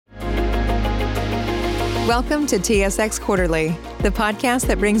Welcome to TSX Quarterly, the podcast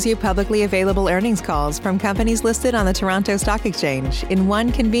that brings you publicly available earnings calls from companies listed on the Toronto Stock Exchange in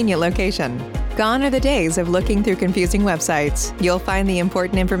one convenient location. Gone are the days of looking through confusing websites. You'll find the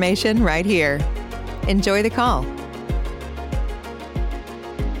important information right here. Enjoy the call.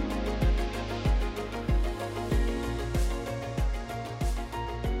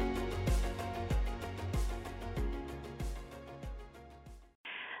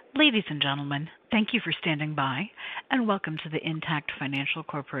 Ladies and gentlemen, thank you for standing by, and welcome to the Intact Financial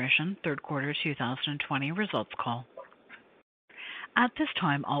Corporation Third Quarter 2020 Results Call. At this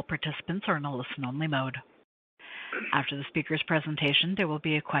time, all participants are in a listen-only mode. After the speaker's presentation, there will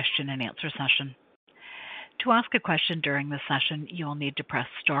be a question-and-answer session. To ask a question during the session, you will need to press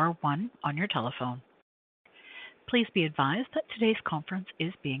star 1 on your telephone. Please be advised that today's conference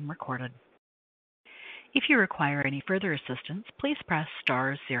is being recorded. If you require any further assistance, please press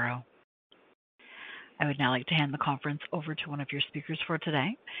star 0. I would now like to hand the conference over to one of your speakers for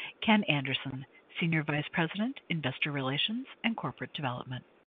today, Ken Anderson, Senior Vice President, Investor Relations and Corporate Development.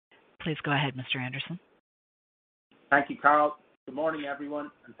 Please go ahead, Mr. Anderson. Thank you, Carl. Good morning, everyone,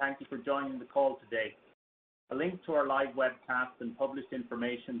 and thank you for joining the call today. A link to our live webcast and published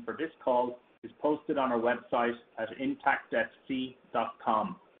information for this call is posted on our website at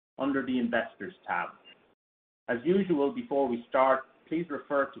intactfc.com under the Investors tab. As usual, before we start, please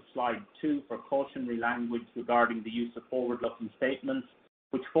refer to slide 2 for cautionary language regarding the use of forward-looking statements,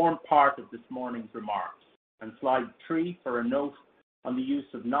 which form part of this morning's remarks, and slide 3 for a note on the use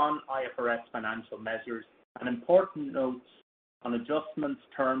of non-IFRS financial measures and important notes on adjustments,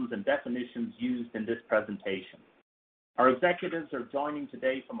 terms, and definitions used in this presentation. Our executives are joining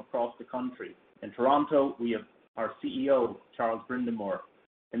today from across the country. In Toronto, we have our CEO, Charles Brindamour.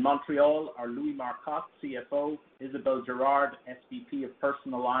 In Montreal are Louis Marcotte, CFO, Isabelle Girard, SVP of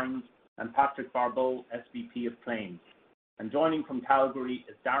Personal Lines, and Patrick Barbeau, SVP of Claims. And joining from Calgary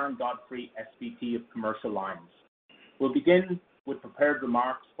is Darren Godfrey, SVP of Commercial Lines. We'll begin with prepared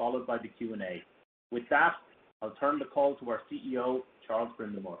remarks followed by the Q&A. With that, I'll turn the call to our CEO, Charles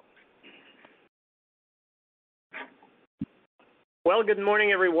Brindamour. Well, good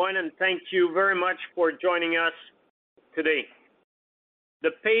morning, everyone, and thank you very much for joining us today.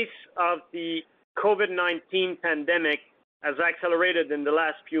 The pace of the COVID-19 pandemic has accelerated in the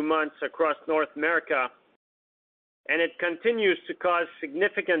last few months across North America, and it continues to cause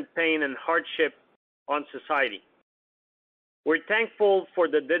significant pain and hardship on society. We're thankful for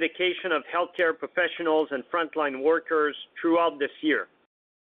the dedication of healthcare professionals and frontline workers throughout this year.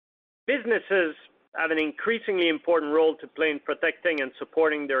 Businesses have an increasingly important role to play in protecting and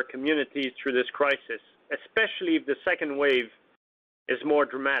supporting their communities through this crisis, especially if the second wave is more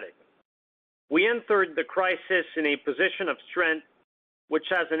dramatic. We entered the crisis in a position of strength, which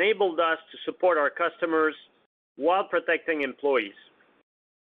has enabled us to support our customers while protecting employees.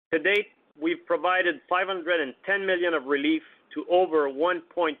 To date, we've provided $510 million of relief to over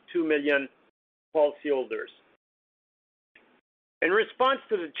 1.2 million policyholders. In response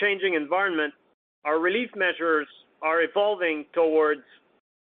to the changing environment, our relief measures are evolving towards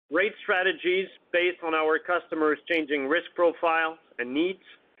rate strategies based on our customers' changing risk profiles and needs,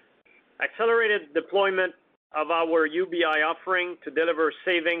 accelerated deployment of our UBI offering to deliver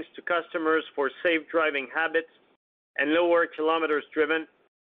savings to customers for safe driving habits and lower kilometers driven,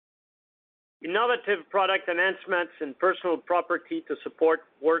 innovative product enhancements in personal property to support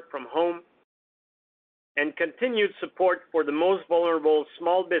work from home, and continued support for the most vulnerable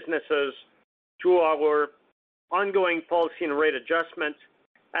small businesses through our ongoing policy and rate adjustments,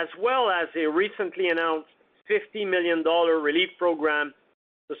 as well as a recently announced $50 million relief program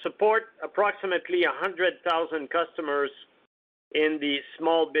to support approximately 100,000 customers in the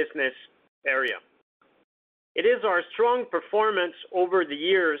small business area. It is our strong performance over the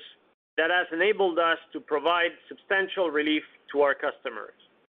years that has enabled us to provide substantial relief to our customers.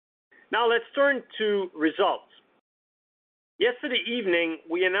 Now let's turn to results. Yesterday evening,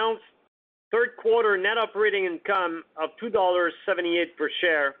 we announced third quarter net operating income of $2.78 per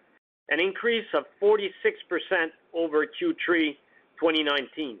share, an increase of 46% over Q3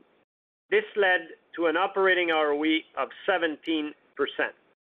 2019. This led to an operating ROE of 17%.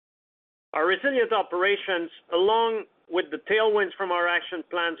 Our resilient operations, along with the tailwinds from our action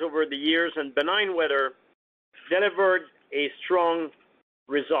plans over the years and benign weather, delivered a strong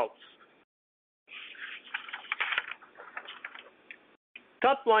results.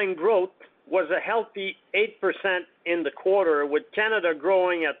 Top-line growth was a healthy 8% in the quarter, with Canada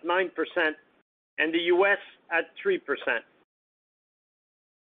growing at 9% and the U.S. at 3%.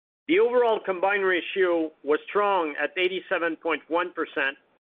 The overall combined ratio was strong at 87.1%,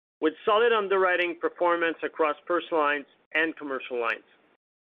 with solid underwriting performance across personal lines and commercial lines.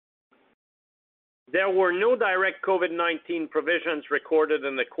 There were no direct COVID-19 provisions recorded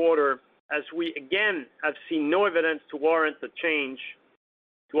in the quarter, as we again have seen no evidence to warrant a change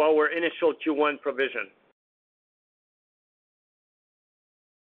to our initial Q1 provision.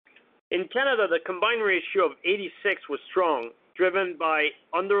 In Canada, the combined ratio of 86 was strong, driven by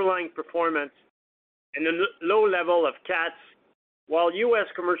underlying performance and a low level of CATs, while U.S.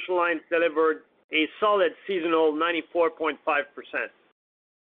 commercial lines delivered a solid seasonal 94.5%.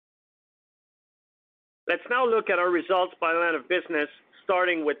 Let's now look at our results by line of business,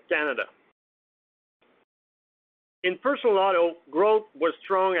 starting with Canada. In personal auto, growth was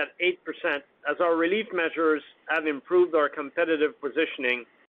strong at 8% as our relief measures have improved our competitive positioning,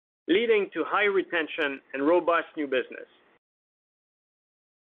 leading to high retention and robust new business.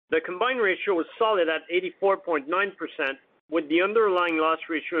 The combined ratio was solid at 84.9%, with the underlying loss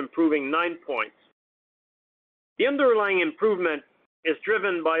ratio improving 9 points. The underlying improvement is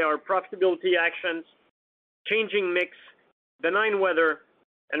driven by our profitability actions, changing mix, benign weather,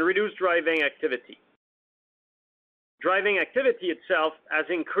 and reduced driving activity. Driving activity itself has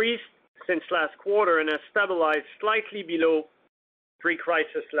increased since last quarter and has stabilized slightly below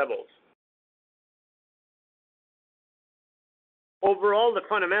pre-crisis levels. Overall, the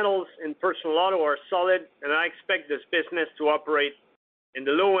fundamentals in personal auto are solid, and I expect this business to operate in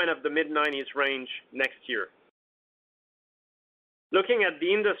the low end of the mid-90s range next year. Looking at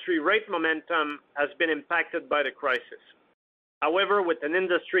the industry, rate momentum has been impacted by the crisis. However, with an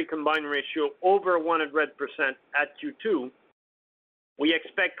industry combined ratio over 100% at Q2, we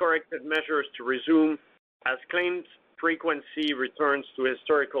expect corrective measures to resume as claims frequency returns to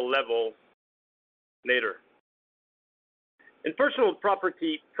historical level later. In personal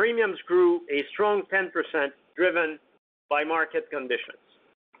property, premiums grew a strong 10%, driven by market conditions,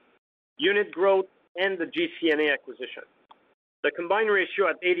 unit growth, and the GCNA acquisition. The combined ratio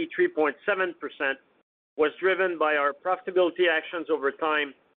at 83.7% was driven by our profitability actions over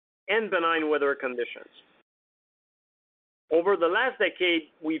time and benign weather conditions. Over the last decade,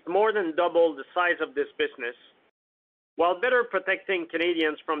 we've more than doubled the size of this business while better protecting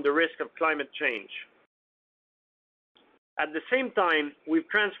Canadians from the risk of climate change. At the same time, we've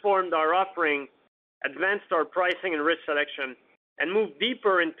transformed our offering, advanced our pricing and risk selection, and moved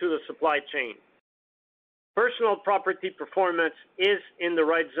deeper into the supply chain. Personal property performance is in the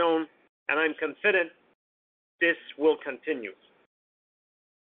right zone, and I'm confident this will continue.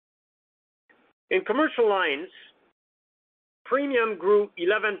 In commercial lines, premium grew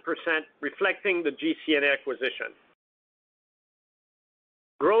 11%, reflecting the GCNA acquisition.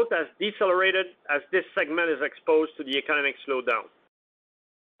 Growth has decelerated as this segment is exposed to the economic slowdown.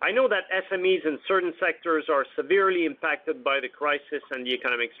 I know that SMEs in certain sectors are severely impacted by the crisis and the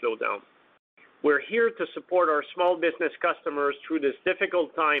economic slowdown. We're here to support our small business customers through this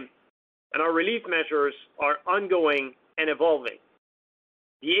difficult time, and our relief measures are ongoing and evolving.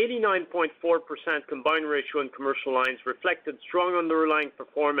 The 89.4% combined ratio in commercial lines reflected strong underlying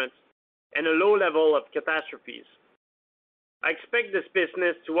performance and a low level of catastrophes. I expect this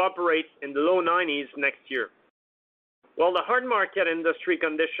business to operate in the low 90s next year. While the hard market industry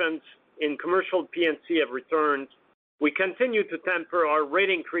conditions in commercial P&C have returned, we continue to temper our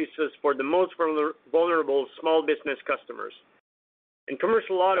rate increases for the most vulnerable small business customers. In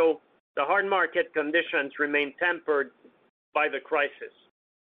commercial auto, the hard market conditions remain tempered by the crisis.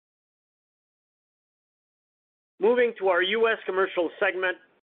 Moving to our U.S. commercial segment,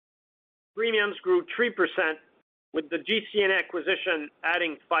 premiums grew 3%, with the GCN acquisition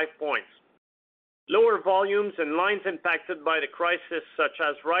adding 5 points. Lower volumes and lines impacted by the crisis, such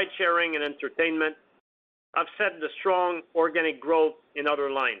as ride-sharing and entertainment, offset the strong organic growth in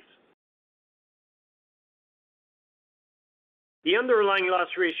other lines. The underlying loss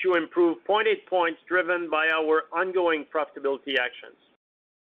ratio improved 0.8 points, driven by our ongoing profitability actions.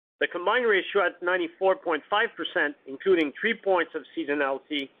 The combined ratio at 94.5%, including 3 points of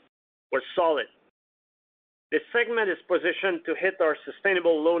seasonality, was solid. This segment is positioned to hit our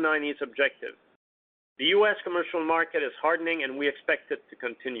sustainable low 90s objective. The U.S. commercial market is hardening, and we expect it to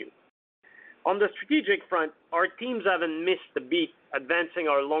continue. On the strategic front, our teams haven't missed a beat advancing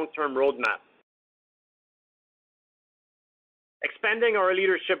our long-term roadmap. Expanding our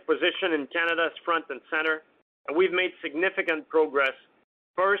leadership position in Canada is front and center, and we've made significant progress.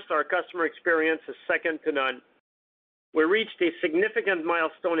 First, our customer experience is second to none. We reached a significant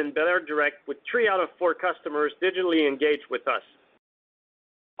milestone in belairdirect, with 3 out of 4 customers digitally engaged with us.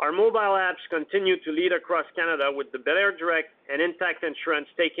 Our mobile apps continue to lead across Canada, with the belairdirect and Intact Insurance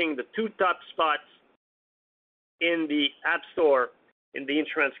taking the 2 top spots in the App Store in the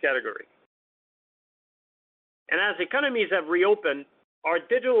insurance category. And as economies have reopened, our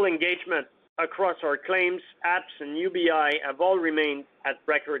digital engagement across our claims, apps, and UBI have all remained at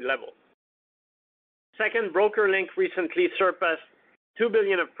record levels. Second, BrokerLink recently surpassed $2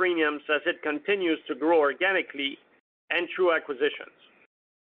 billion of premiums as it continues to grow organically and through acquisitions.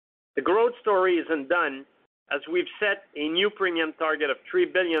 The growth story isn't done, as we've set a new premium target of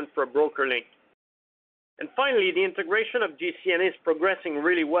 $3 billion for BrokerLink. And finally, the integration of GCNA is progressing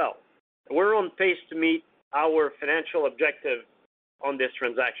really well. We're on pace to meet our financial objective on this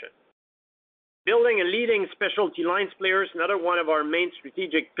transaction. Building a leading specialty lines player is another one of our main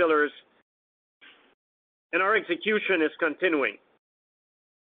strategic pillars, and our execution is continuing.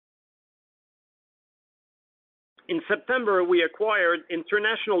 In September, we acquired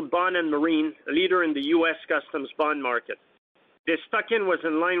International Bond and Marine, a leader in the U.S. customs bond market. This tuck-in was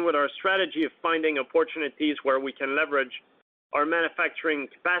in line with our strategy of finding opportunities where we can leverage our manufacturing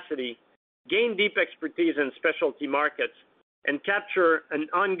capacity, gain deep expertise in specialty markets, and capture an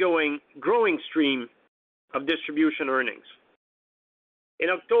ongoing growing stream of distribution earnings. In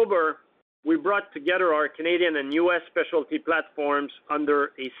October, we brought together our Canadian and U.S. specialty platforms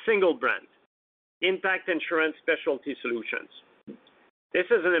under a single brand, Intact Insurance Specialty Solutions. This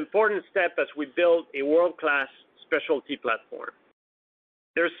is an important step as we build a world-class specialty platform.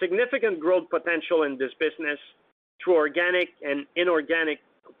 There's significant growth potential in this business through organic and inorganic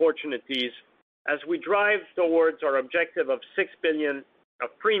opportunities as we drive towards our objective of $6 billion of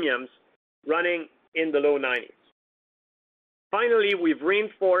premiums running in the low 90s. Finally, we've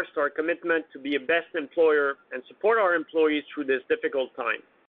reinforced our commitment to be a best employer and support our employees through this difficult time.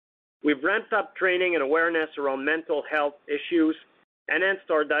 We've ramped up training and awareness around mental health issues, enhanced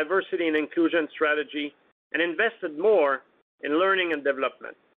our diversity and inclusion strategy, and invested more in learning and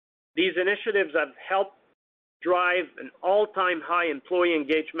development. These initiatives have helped drive an all-time high employee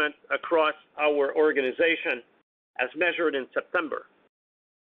engagement across our organization as measured in September.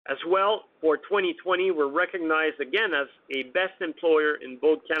 As well, for 2020, we're recognized again as a best employer in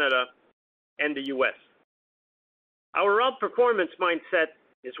both Canada and the U.S. Our outperformance mindset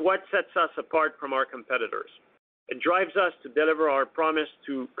is what sets us apart from our competitors. It drives us to deliver our promise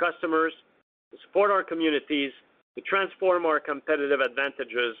to customers, to support our communities, to transform our competitive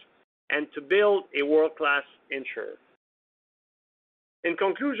advantages, and to build a world-class insurer. In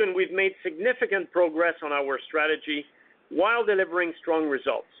conclusion, we've made significant progress on our strategy while delivering strong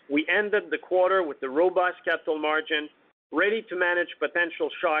results. We ended the quarter with a robust capital margin, ready to manage potential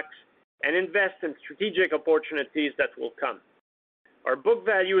shocks and invest in strategic opportunities that will come. Our book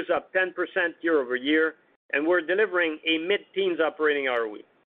value is up 10% year over year, and we're delivering a mid-teens operating ROE.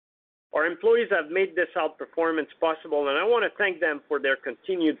 Our employees have made this outperformance possible, and I want to thank them for their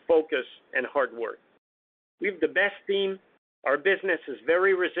continued focus and hard work. We have the best team, our business is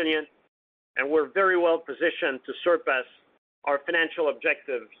very resilient, and we're very well positioned to surpass our financial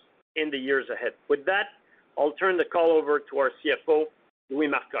objectives in the years ahead. With that, I'll turn the call over to our CFO, Louis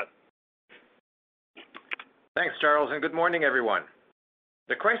Marcotte. Thanks, Charles, and good morning, everyone.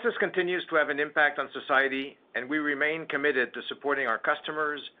 The crisis continues to have an impact on society, and we remain committed to supporting our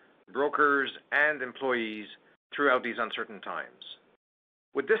customers, brokers, and employees throughout these uncertain times.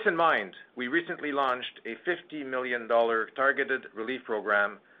 With this in mind, we recently launched a $50 million targeted relief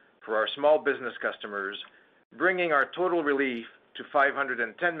program for our small business customers, bringing our total relief to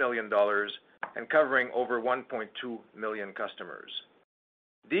 $510 million and covering over 1.2 million customers.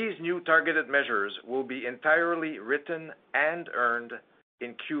 These new targeted measures will be entirely written and earned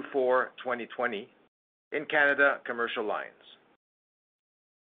in Q4 2020 in Canada Commercial Lines.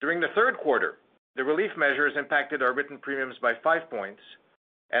 During the third quarter, the relief measures impacted our written premiums by 5 points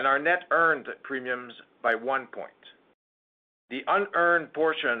and our net earned premiums by 1 point. The unearned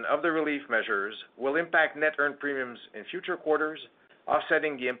portion of the relief measures will impact net earned premiums in future quarters,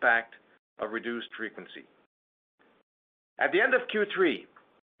 offsetting the impact of reduced frequency. At the end of Q3,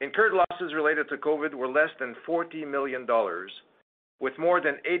 incurred losses related to COVID were less than $40 million, with more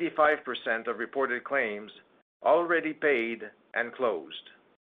than 85% of reported claims already paid and closed.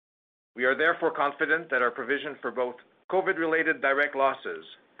 We are therefore confident that our provision for both COVID-related direct losses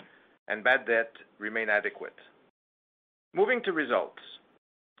and bad debt remain adequate. Moving to results.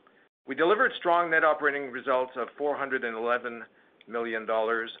 We delivered strong net operating results of $411 million,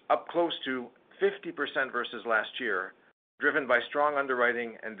 up close to 50% versus last year, driven by strong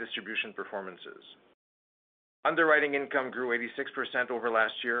underwriting and distribution performances. Underwriting income grew 86% over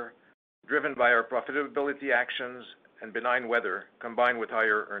last year, driven by our profitability actions and benign weather, combined with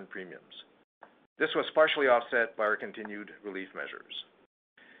higher earned premiums. This was partially offset by our continued relief measures.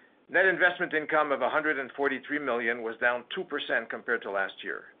 Net investment income of $143 million was down 2% compared to last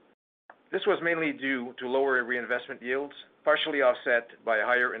year. This was mainly due to lower reinvestment yields, partially offset by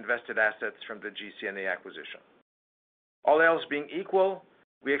higher invested assets from the GCNA acquisition. All else being equal,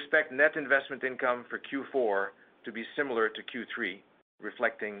 we expect net investment income for Q4 to be similar to Q3,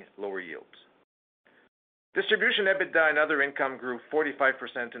 reflecting lower yields. Distribution EBITDA and other income grew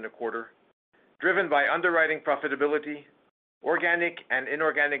 45% in the quarter, driven by underwriting profitability, organic and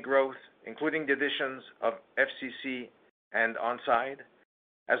inorganic growth, including the additions of FCC and Onside,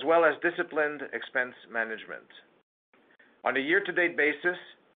 as well as disciplined expense management. On a year-to-date basis,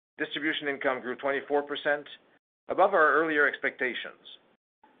 distribution income grew 24%, above our earlier expectations.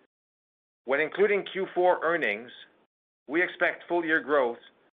 When including Q4 earnings, we expect full-year growth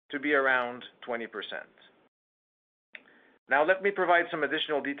to be around 20%. Now let me provide some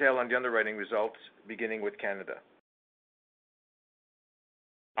additional detail on the underwriting results, beginning with Canada.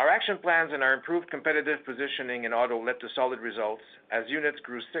 Our action plans and our improved competitive positioning in auto led to solid results as units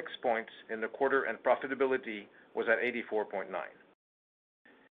grew 6 points in the quarter and profitability was at 84.9.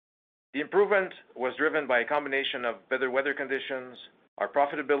 The improvement was driven by a combination of better weather conditions, our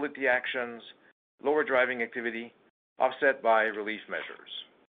profitability actions, lower driving activity, offset by relief measures.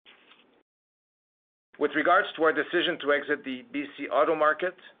 With regards to our decision to exit the BC auto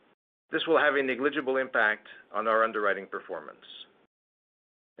market, this will have a negligible impact on our underwriting performance.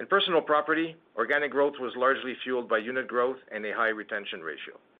 In personal property, organic growth was largely fueled by unit growth and a high retention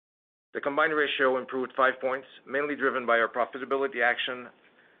ratio. The combined ratio improved 5 points, mainly driven by our profitability action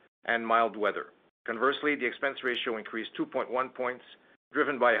and mild weather. Conversely, the expense ratio increased 2.1 points,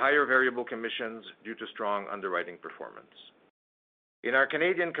 driven by higher variable commissions due to strong underwriting performance. In our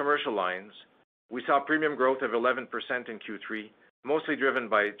Canadian commercial lines, we saw premium growth of 11% in Q3, mostly driven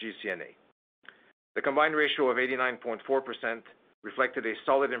by GCNA. The combined ratio of 89.4% reflected a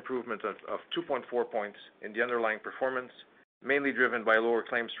solid improvement of 2.4 points in the underlying performance, mainly driven by lower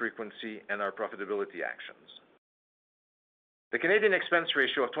claims frequency and our profitability actions. The Canadian expense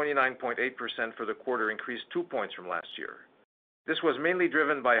ratio of 29.8% for the quarter increased 2 points from last year. This was mainly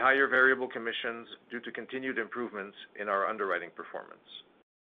driven by higher variable commissions due to continued improvements in our underwriting performance.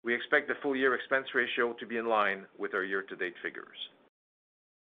 We expect the full-year expense ratio to be in line with our year-to-date figures.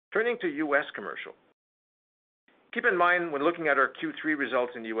 Turning to U.S. commercial. Keep in mind when looking at our Q3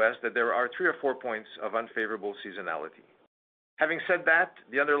 results in the U.S. that there are 3 or 4 points of unfavorable seasonality. Having said that,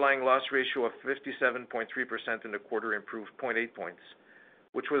 the underlying loss ratio of 57.3% in the quarter improved 0.8 points,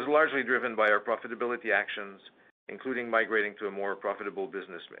 which was largely driven by our profitability actions, including migrating to a more profitable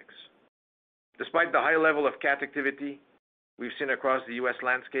business mix. Despite the high level of CAT activity we've seen across the U.S.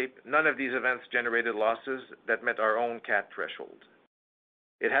 landscape, none of these events generated losses that met our own CAT threshold.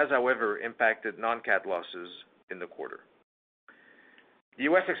 It has, however, impacted non-CAT losses in the quarter. The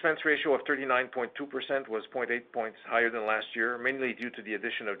U.S. expense ratio of 39.2% was 0.8 points higher than last year, mainly due to the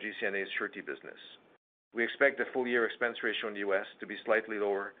addition of GCNA's surety business. We expect the full-year expense ratio in the U.S. to be slightly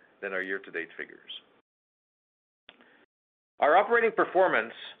lower than our year-to-date figures. Our operating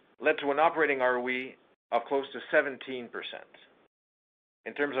performance led to an operating ROE of close to 17%.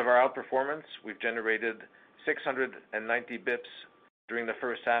 In terms of our outperformance, we've generated 690 bips during the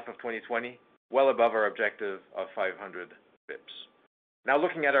first half of 2020, well above our objective of 500 bips. Now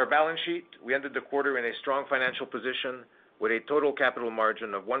looking at our balance sheet, we ended the quarter in a strong financial position with a total capital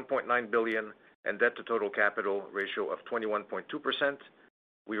margin of $1.9 billion and debt to total capital ratio of 21.2%.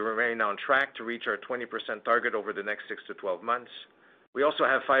 We remain on track to reach our 20% target over the next 6 to 12 months. We also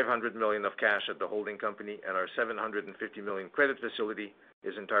have $500 million of cash at the holding company, and our $750 million credit facility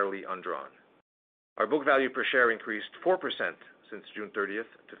is entirely undrawn. Our book value per share increased 4% since June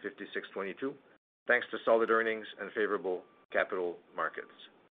 30th to $56.22, thanks to solid earnings and favorable capital markets.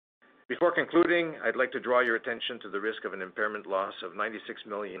 Before concluding, I'd like to draw your attention to the risk of an impairment loss of $96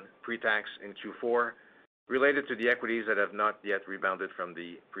 million pre-tax in Q4 related to the equities that have not yet rebounded from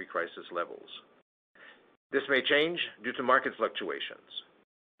the pre-crisis levels. This may change due to market fluctuations,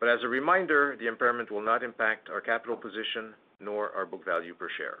 but as a reminder, the impairment will not impact our capital position nor our book value per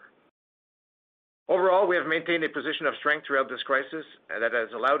share. Overall, we have maintained a position of strength throughout this crisis that has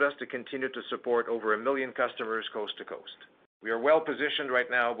allowed us to continue to support over 1 million customers coast to coast. We are well positioned right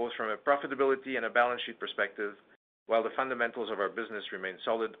now, both from a profitability and a balance sheet perspective, while the fundamentals of our business remain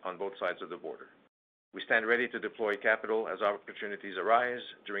solid on both sides of the border. We stand ready to deploy capital as opportunities arise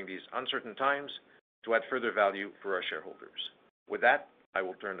during these uncertain times to add further value for our shareholders. With that, I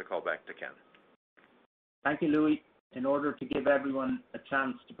will turn the call back to Ken. Thank you, Louis. In order to give everyone a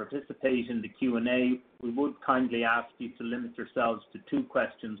chance to participate in the Q&A, we would kindly ask you to limit yourselves to 2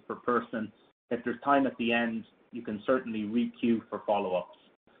 questions per person. If there's time at the end, you can certainly re-queue for follow-ups.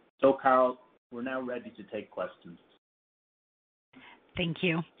 So, Carol, we're now ready to take questions. Thank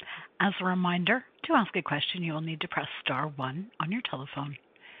you. As a reminder, to ask a question, you will need to press star 1 on your telephone.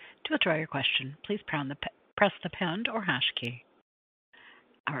 To withdraw your question, please press the pound or hash key.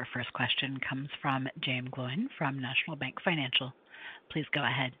 Our first question comes from Jaeme Gloyn from National Bank Financial. Please go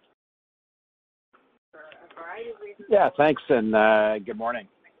ahead. Yeah, thanks, and good morning.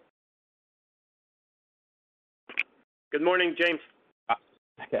 Good morning, James.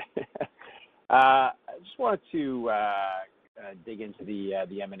 Okay. I just wanted to dig into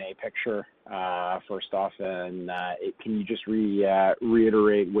the M&A picture first off, and can you just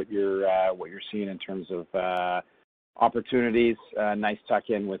reiterate what you're seeing in terms of opportunities? Nice tuck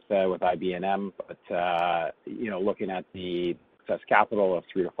in with IB&M, but looking at the excess capital of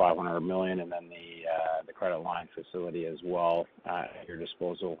 $300 to $500 million, and then the credit line facility as well at your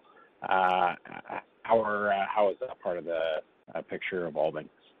disposal. How is that part of the picture evolving?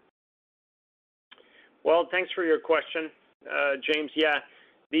 Well, thanks for your question, James. Yeah,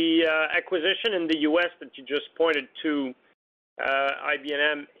 the acquisition in the U.S. that you just pointed to,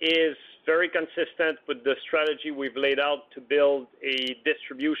 IB&M, is very consistent with the strategy we've laid out to build a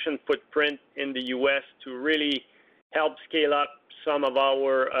distribution footprint in the U.S. to really help scale up some of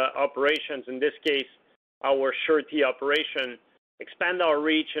our operations, in this case, our surety operation, expand our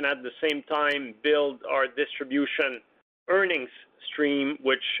reach, and at the same time build our distribution earnings stream,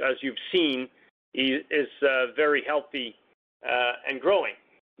 which, as you've seen, is very healthy and growing.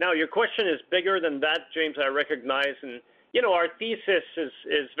 Now, your question is bigger than that, James, I recognize, and our thesis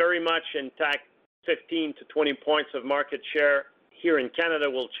is very much intact. 15 to 20 points of market share here in Canada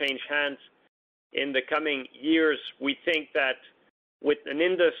will change hands in the coming years. We think that with an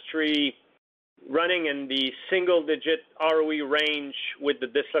industry running in the single-digit ROE range, with the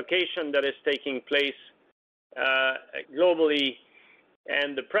dislocation that is taking place globally,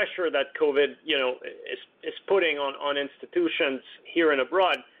 and the pressure that COVID, is putting on institutions here and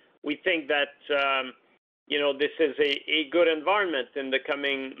abroad, we think that this is a good environment in the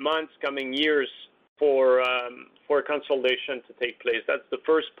coming months, coming years for consolidation to take place. That's the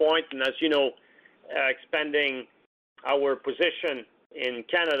first point, and as you know, expanding our position in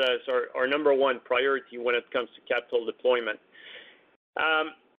Canada is our number one priority when it comes to capital deployment.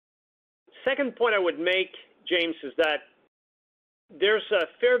 Second point I would make, James, is that there's a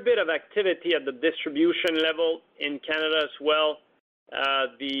fair bit of activity at the distribution level in Canada as well.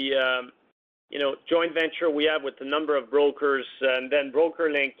 The joint venture we have with a number of brokers, and then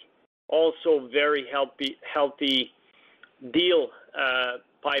BrokerLink, also very healthy deal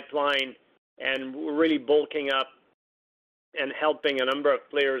pipeline, and we're really bulking up and helping a number of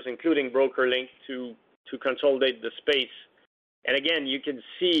players, including BrokerLink, to consolidate the space. And again, you can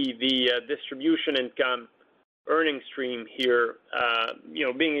see the distribution income earning stream here,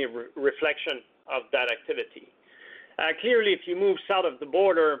 being a reflection of that activity. Clearly, if you move south of the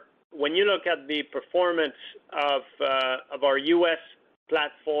border, when you look at the performance of our U.S.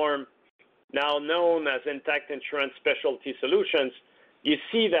 platform, now known as Intact Insurance Specialty Solutions, you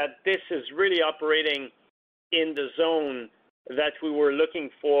see that this is really operating in the zone that we were looking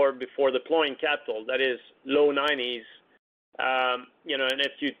for before deploying capital, that is low 90s. And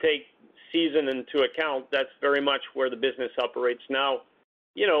if you take season into account, that's very much where the business operates now.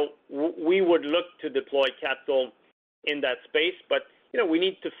 We would look to deploy capital in that space, but we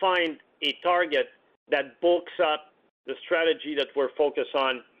need to find a target that bulks up the strategy that we're focused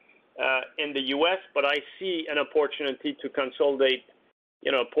on in the U.S., but I see an opportunity to consolidate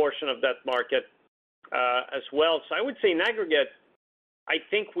a portion of that market as well. So I would say in aggregate, I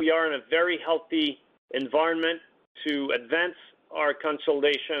think we are in a very healthy environment to advance our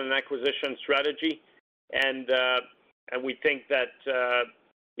consolidation and acquisition strategy, and we think that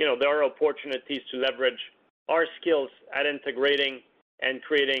there are opportunities to leverage our skills at integrating and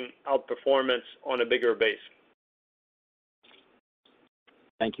creating outperformance on a bigger base.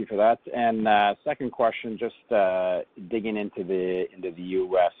 Thank you for that. And second question, just digging into the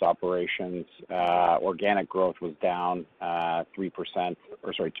U.S. operations, organic growth was down 2%,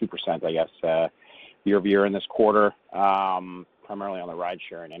 I guess, year over year in this quarter, primarily on the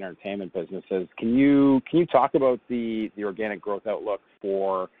rideshare and entertainment businesses. Can you talk about the organic growth outlook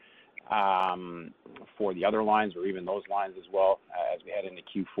for the other lines, or even those lines as well, as we head into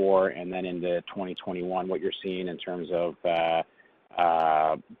Q4 and then into 2021? What you're seeing in terms of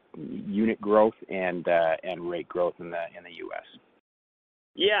unit growth and rate growth in the U.S.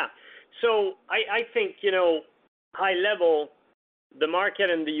 Yeah. So I think, high level, the market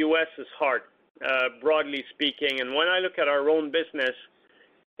in the U.S. is hard, broadly speaking. And when I look at our own business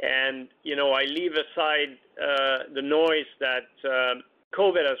and, I leave aside the noise that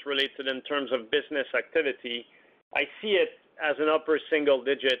COVID has related in terms of business activity, I see it as an upper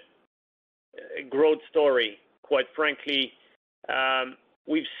single-digit growth story. Quite frankly,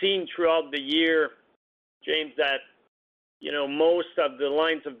 we've seen throughout the year, James, that most of the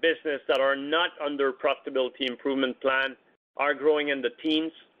lines of business that are not under profitability improvement plan are growing in the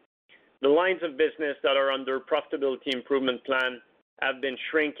teens. The lines of business that are under profitability improvement plan have been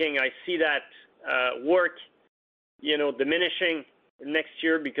shrinking. I see that work, diminishing next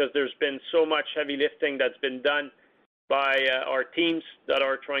year because there's been so much heavy lifting that's been done by our teams that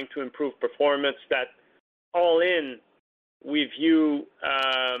are trying to improve performance that all in, we view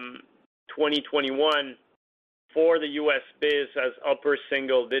 2021 for the U.S. biz as upper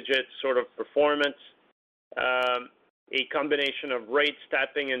single digit sort of performance, a combination of rates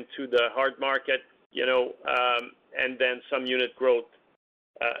tapping into the hard market, and then some unit growth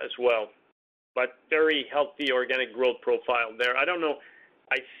as well. But very healthy organic growth profile there. I don't know.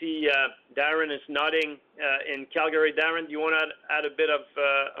 I see Darren is nodding in Calgary. Darren, do you want to add a bit of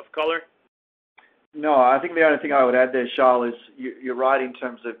color? No, I think the only thing I would add there, Charles, is you're right in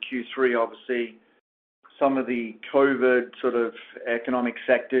terms of Q3. Obviously, some of the COVID sort of economic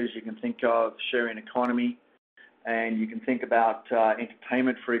sectors, you can think of sharing economy, and you can think about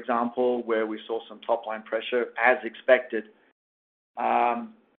entertainment, for example, where we saw some top-line pressure as expected.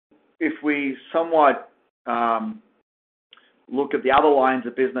 If we somewhat look at the other lines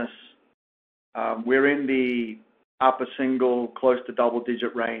of business, we're in the upper single, close to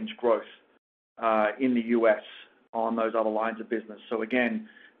double-digit range growth in the U.S. on those other lines of business. So again,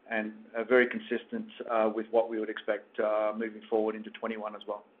 and very consistent with what we would expect moving forward into 21 as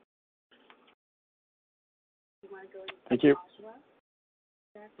well. Thank you.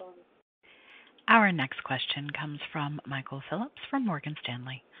 Our next question comes from Michael Phillips from Morgan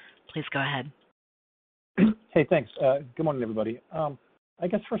Stanley. Please go ahead. Hey, thanks. Good morning, everybody. I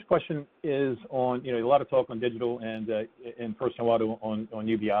guess first question is on, a lot of talk on digital and in personal auto on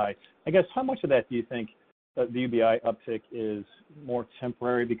UBI. I guess how much of that do you think the UBI uptick is more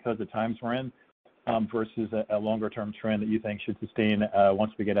temporary because the times we're in versus a longer-term trend that you think should sustain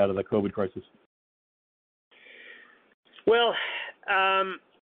once we get out of the COVID crisis? Well, I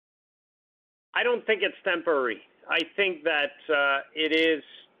don't think it's temporary. I think that it is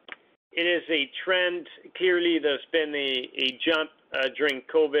a trend. Clearly, there's been a jump during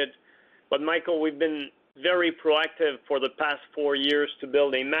COVID. But, Michael, we've been very proactive for the past 4 years to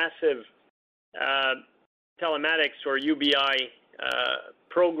build a massive telematics or UBI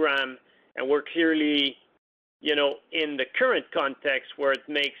program. And we're clearly, in the current context where it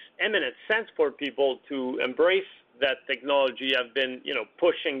makes eminent sense for people to embrace that technology, have been,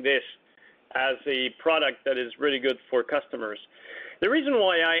 pushing this as a product that is really good for customers. The reason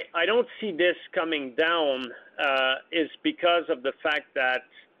why I don't see this coming down is because of the fact that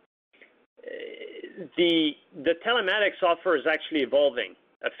the telematics offer is actually evolving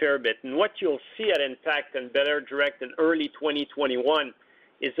a fair bit. And what you'll see at Intact and belairdirect in early 2021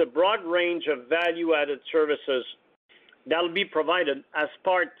 is a broad range of value-added services that will be provided as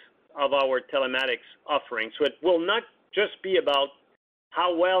part of our telematics offering. So it will not just be about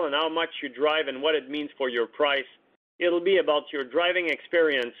how well and how much you drive and what it means for your price. It'll be about your driving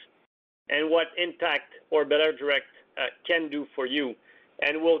experience and what Intact or belairdirect can do for you.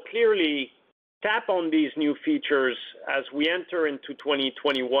 And we'll clearly tap on these new features as we enter into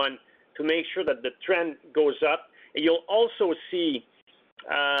 2021 to make sure that the trend goes up. And you'll also see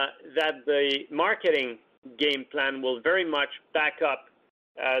that the marketing game plan will very much back up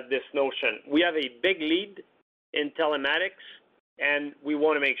this notion. We have a big lead in telematics, and we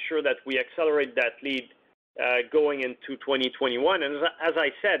want to make sure that we accelerate that lead going into 2021. And as I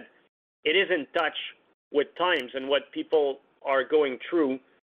said, it is in touch with times and what people are going through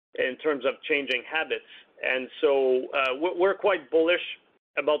in terms of changing habits. And so we're quite bullish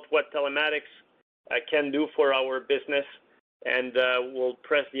about what telematics can do for our business, and we'll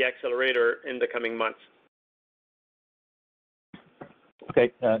press the accelerator in the coming months.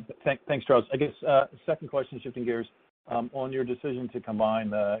 Okay, thanks, Charles. I guess second question, shifting gears, on your decision to combine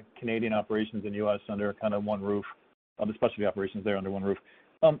the Canadian operations and U.S. under kind of one roof, the specialty operations there under one roof.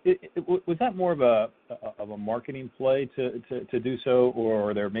 Was that more of a marketing play to do so, or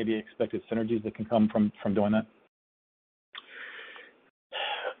are there maybe expected synergies that can come from doing that?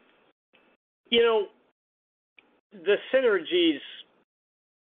 The synergies,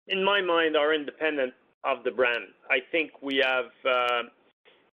 in my mind, are independent of the brand. I think we have,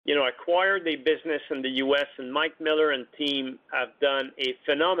 acquired a business in the U.S., and Mike Miller and team have done a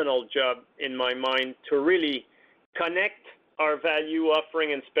phenomenal job, in my mind, to really connect our value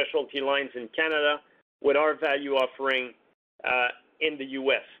offering and specialty lines in Canada with our value offering in the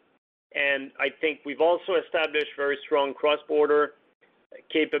U.S. And I think we've also established very strong cross-border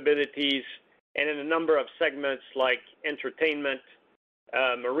capabilities, and in a number of segments like entertainment,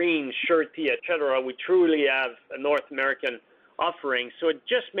 marine, surety, etc., we truly have a North American offering. So it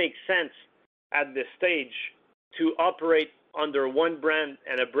just makes sense at this stage to operate under one brand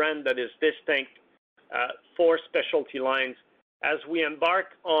and a brand that is distinct for specialty lines as we embark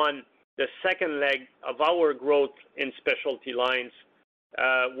on the second leg of our growth in specialty lines,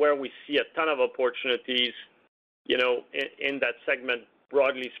 where we see a ton of opportunities, in that segment,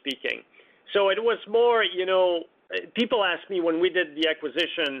 broadly speaking. So it was more, people asked me when we did the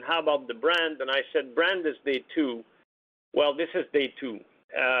acquisition, how about the brand? And I said, brand is day two. Well, this is day two.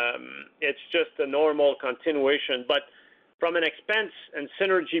 It's just a normal continuation. But from an expense and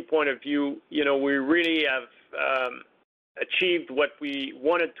synergy point of view, we really have achieved what we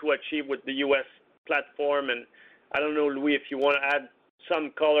wanted to achieve with the U.S. platform. And I don't know, Louis, if you want to add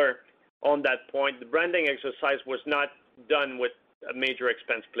some color on that point. The branding exercise was not done with a major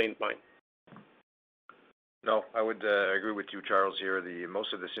expense plane in mind. No, I would agree with you, Charles, here.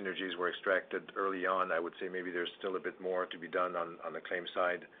 Most of the synergies were extracted early on. I would say maybe there's still a bit more to be done on the claim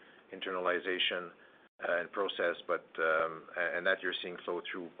side, internalization and process, but and that you're seeing flow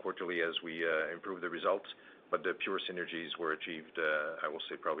through quarterly as we improve the results. But the pure synergies were achieved, I will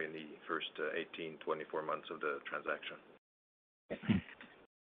say, probably in the first 18, 24 months of the transaction.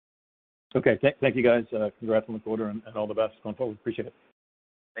 Okay, thank you guys. Congrats on the quarter and all the best going forward. Appreciate it.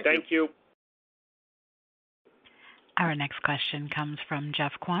 Thank you. Our next question comes from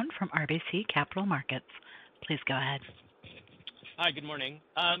Geoff Kwan from RBC Capital Markets. Please go ahead. Hi, good morning.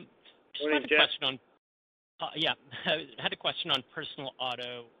 Morning, Jeff. I had a question on personal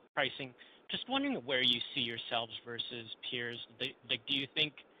auto pricing. Just wondering where you see yourselves versus peers. Do you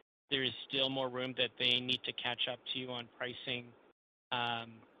think there is still more room that they need to catch up to you on pricing?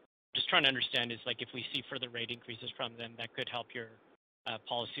 Just trying to understand is if we see further rate increases from them, that could help your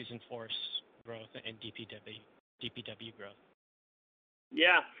policies in force growth and DPW growth.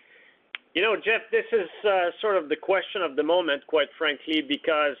 Yeah. Jeff, this is sort of the question of the moment, quite frankly,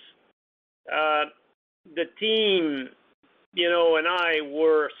 because the team, and I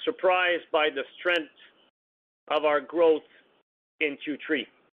were surprised by the strength of our growth in Q3.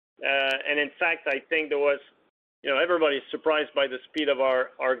 And in fact, I think there was, everybody's surprised by the speed of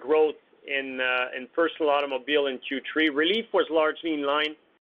our growth in personal automobile in Q3. Relief was largely in line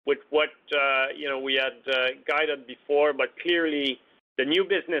with what we had guided before, but clearly the new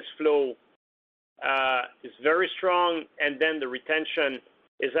business flow is very strong, and then the retention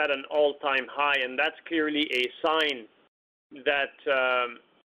is at an all-time high, and that's clearly a sign that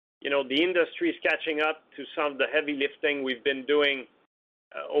the industry is catching up to some of the heavy lifting we've been doing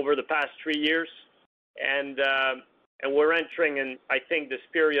over the past 3 years, and we're entering in, I think, this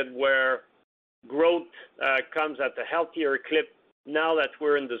period where growth comes at a healthier clip now that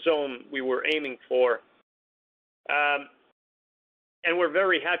we're in the zone we were aiming for. And we're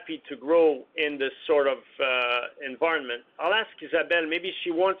very happy to grow in this sort of environment. I'll ask Isabelle, maybe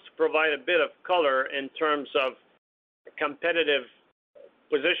she wants to provide a bit of color in terms of competitive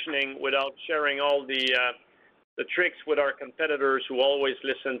positioning without sharing all the tricks with our competitors who always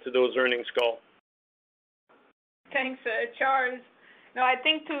listen to those earnings calls. Thanks, Charles. No, I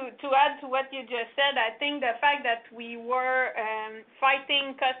think to add to what you just said, I think the fact that we were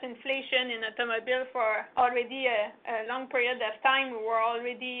fighting cost inflation in automobile for already a long period of time, we were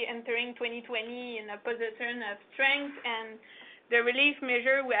already entering 2020 in a position of strength, and the relief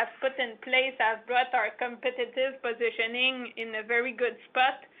measure we have put in place has brought our competitive positioning in a very good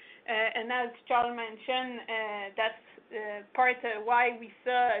spot. And as Charles mentioned, that's part of why we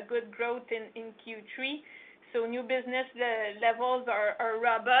saw a good growth in Q3. So new business levels are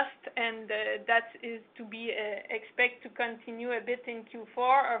robust, and that is to be expect to continue a bit in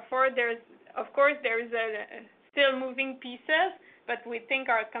Q4. There's still moving pieces, but we think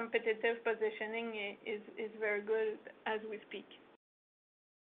our competitive positioning is very good as we speak.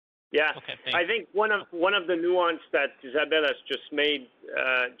 Yeah, okay, I think one of the nuance that Isabelle has just made,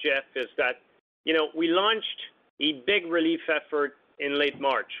 Jeff, is that we launched a big relief effort in late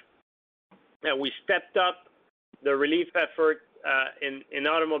March. Now we stepped up the relief effort in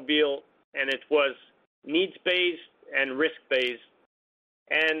automobile, and it was needs-based and risk-based.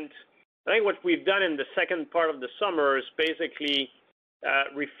 And I think what we've done in the second part of the summer is basically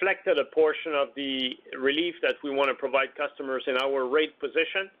reflected a portion of the relief that we want to provide customers in our rate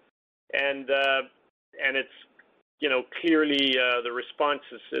position, and it's clearly the response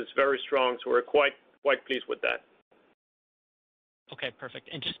is very strong, so we're quite pleased with that. Okay, perfect.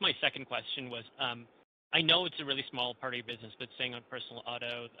 And just my second question was, I know it's a really small part of your business, but staying on personal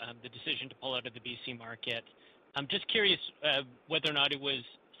auto, the decision to pull out of the BC market, I'm just curious whether or not it was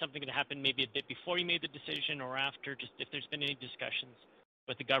something that happened maybe a bit before you made the decision or after, just if there's been any discussions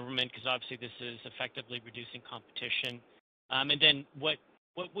with the government, because obviously this is effectively reducing competition. And then what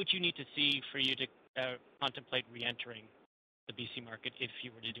would you need to see for you to contemplate re-entering the BC market if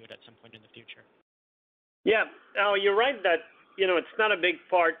you were to do it at some point in the future? Yeah, you're right that it's not a big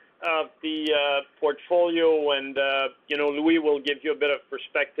part of the portfolio, and Louis will give you a bit of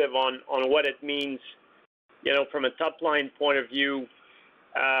perspective on what it means, from a top line point of view.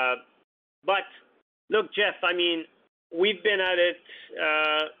 But look, Jeff, I mean, we've been at it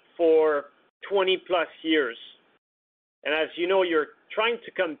for 20 plus years, and as you know, you're trying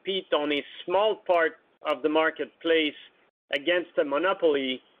to compete on a small part of the marketplace against a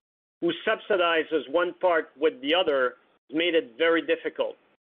monopoly who subsidizes one part with the other, made it very difficult.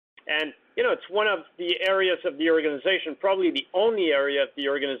 And, it's one of the areas of the organization, probably the only area of the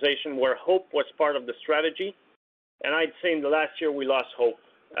organization where hope was part of the strategy. And I'd say in the last year we lost hope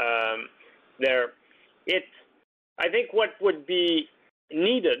there. I think what would be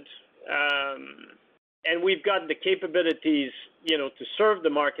needed, and we've got the capabilities, to serve the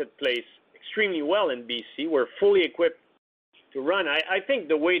marketplace extremely well in BC. We're fully equipped to run. I think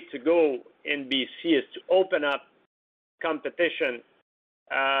the way to go in BC is to open up competition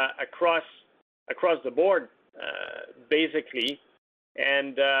across the board, basically,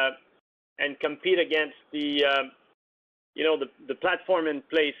 and compete against the platform in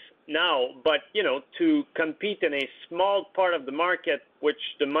place now. But to compete in a small part of the market, which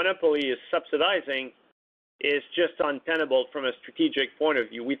the monopoly is subsidizing, is just untenable from a strategic point of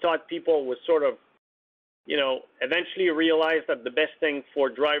view. We thought people would sort of eventually realize that the best thing for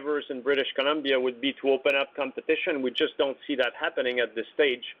drivers in British Columbia would be to open up competition. We just don't see that happening at this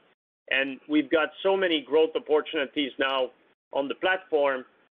stage. And we've got so many growth opportunities now on the platform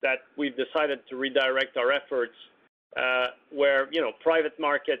that we've decided to redirect our efforts where, private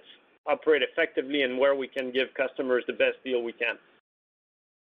markets operate effectively and where we can give customers the best deal we can.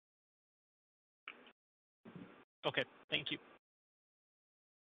 Okay, thank you.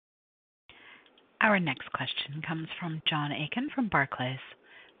 Our next question comes from John Aiken from Barclays.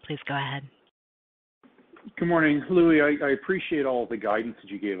 Please go ahead. Good morning, Louis. I appreciate all the guidance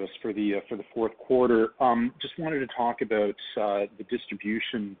that you gave us for the fourth quarter. Just wanted to talk about the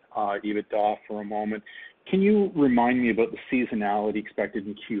distribution EBITDA for a moment. Can you remind me about the seasonality expected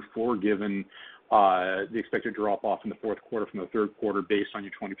in Q4, given the expected drop off in the fourth quarter from the third quarter based on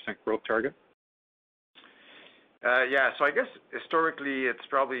your 20% growth target? So I guess historically it's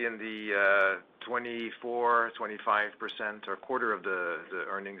probably in the 24, 25% or quarter of the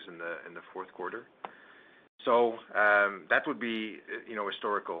earnings in the fourth quarter. So that would be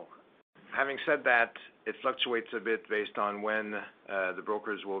historical. Having said that, it fluctuates a bit based on when the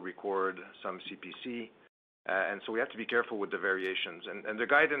brokers will record some CPC, and so we have to be careful with the variations. And the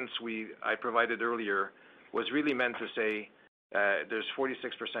guidance I provided earlier was really meant to say there's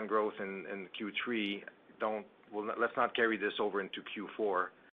 46% growth in Q3. Let's not carry this over into Q4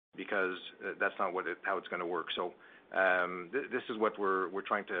 because that's not how it's going to work. So this is what we're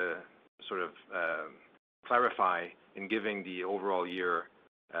trying to sort of clarify in giving the overall year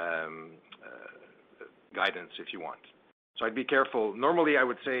guidance, if you want. So I'd be careful. Normally, I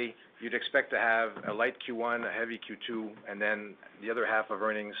would say you'd expect to have a light Q1, a heavy Q2, and then the other half of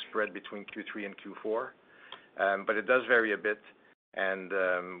earnings spread between Q3 and Q4. But it does vary a bit, and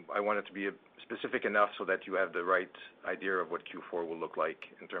I want it to be specific enough so that you have the right idea of what Q4 will look like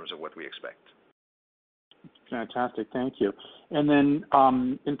in terms of what we expect. Fantastic, thank you. And then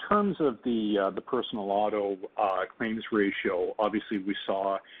in terms of the personal auto claims ratio, obviously we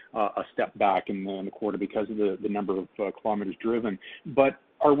saw a step back in the quarter because of the number of kilometers driven. But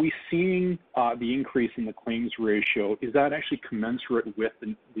are we seeing the increase in the claims ratio? Is that actually commensurate with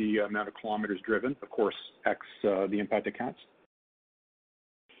the amount of kilometers driven? Of course, X the impact of cats.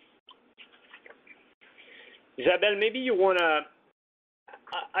 Isabelle, maybe you want to,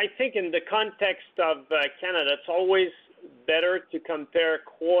 I think in the context of Canada, it's always better to compare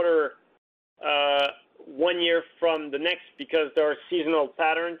quarter 1 year from the next because there are seasonal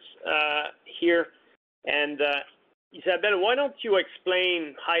patterns here. And Isabelle, why don't you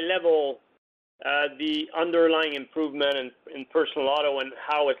explain high level the underlying improvement in personal auto and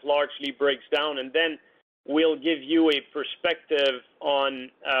how it largely breaks down, and then we'll give you a perspective on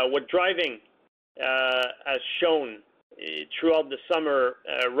what driving has shown throughout the summer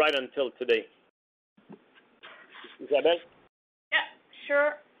right until today. Isabelle? Yeah,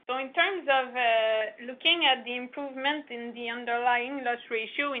 sure. So in terms of looking at the improvement in the underlying loss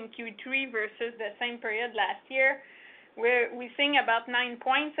ratio in Q3 versus the same period last year, we're seeing about 9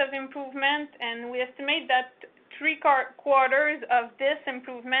 points of improvement, and we estimate that 3/4 of this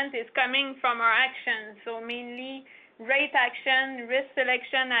improvement is coming from our actions, so mainly rate action, risk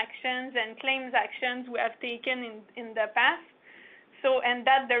selection actions, and claims actions we have taken in the past. So, and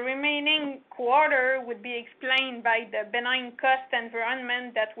that the remaining quarter would be explained by the benign cost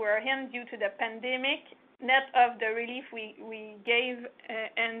environment that we're in due to the pandemic, net of the relief we gave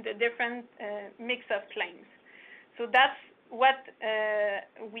and the different mix of claims. So that's what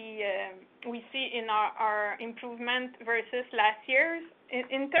we see in our improvement versus last year's.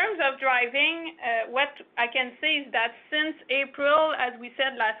 In terms of driving, what I can say is that since April, as we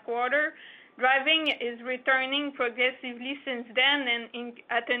said last quarter, driving is returning progressively since then and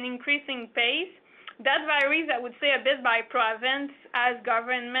at an increasing pace. That varies, I would say, a bit by province as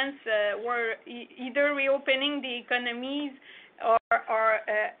governments were either reopening the economies or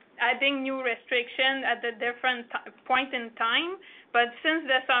adding new restrictions at a different point in time. But since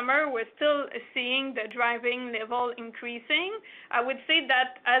the summer, we're still seeing the driving level increasing. I would say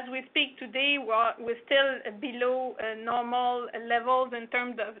that as we speak today, we're still below normal levels in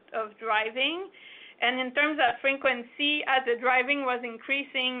terms of driving. And in terms of frequency, as the driving was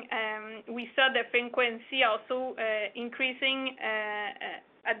increasing, we saw the frequency also increasing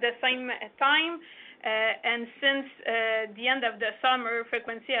at the same time. And since the end of the summer,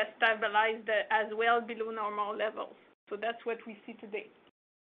 frequency has stabilized as well below normal levels. So that's what we see today.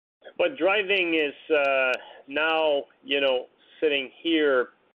 But driving is now, sitting here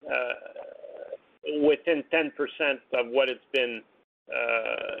within 10% of what it's been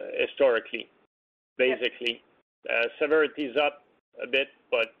historically, basically. Yes. Severity is up a bit,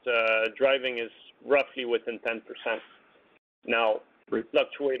 but driving is roughly within 10% now,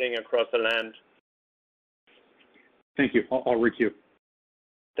 fluctuating across the land. Thank you. I'll requeue.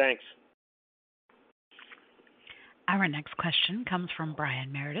 Thanks. Our next question comes from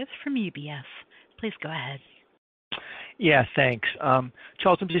Brian Meredith from UBS. Please go ahead. Yeah, thanks.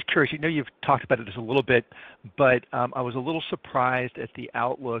 Charles, I'm just curious. You've talked about it just a little bit, but I was a little surprised at the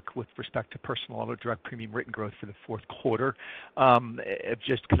outlook with respect to personal auto direct premium written growth for the fourth quarter, of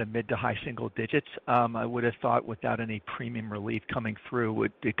just kind of mid to high single digits. I would have thought without any premium relief coming through,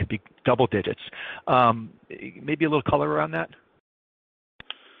 it could be double digits. Maybe a little color around that?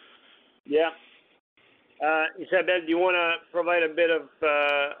 Yeah. Isabelle, do you want to provide a bit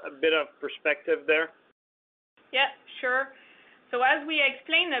of perspective there? Yeah, sure. So as we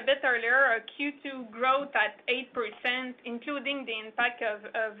explained a bit earlier, our Q2 growth at 8%, including the impact of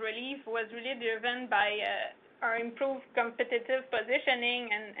relief, was really driven by our improved competitive positioning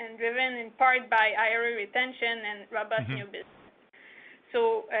and driven in part by higher retention and robust new business.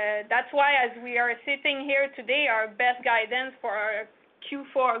 So that's why as we are sitting here today, our best guidance for our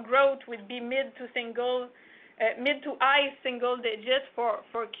Q4 growth would be mid to high single digits for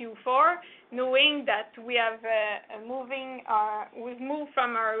Q4, knowing that we have we've moved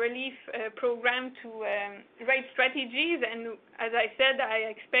from our relief program to rate strategies, and as I said, I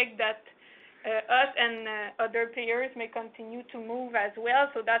expect that us and other players may continue to move as well.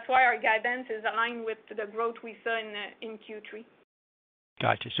 So that's why our guidance is aligned with the growth we saw in Q3.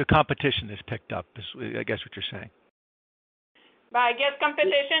 Gotcha. So competition has picked up, is I guess what you're saying. But I guess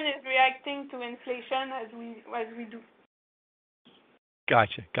competition is reacting to inflation as we do.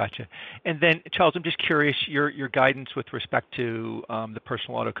 Gotcha. And then, Charles, I'm just curious, your guidance with respect to the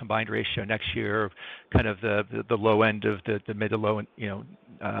personal auto combined ratio next year, kind of the low end of the mid to low,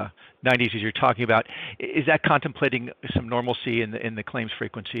 90s as you're talking about. Is that contemplating some normalcy in the claims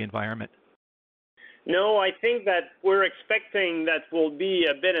frequency environment? No, I think that we're expecting that we'll be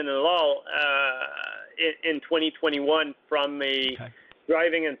a bit in a lull in 2021 from a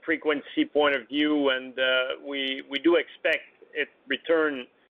driving and frequency point of view, and we do expect it return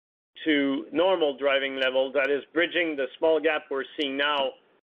to normal driving levels. That is bridging the small gap we're seeing now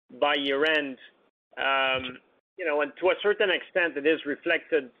by year end. And to a certain extent, it is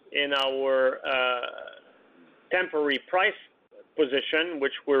reflected in our temporary price position,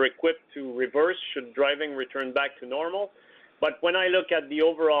 which we're equipped to reverse should driving return back to normal. But when I look at the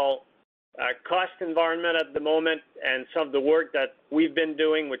overall cost environment at the moment and some of the work that we've been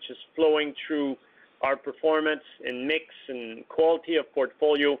doing, which is flowing through our performance in mix and quality of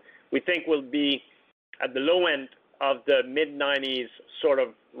portfolio, we think we'll be at the low end of the mid-90s sort of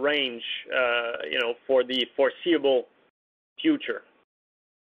range, for the foreseeable future.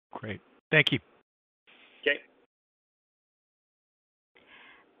 Great. Thank you. Okay.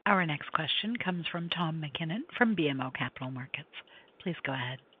 Our next question comes from Tom MacKinnon from BMO Capital Markets. Please go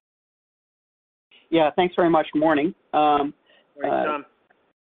ahead. Yeah, thanks very much. Good morning. Morning, Tom.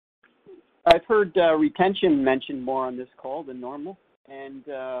 I've heard retention mentioned more on this call than normal, and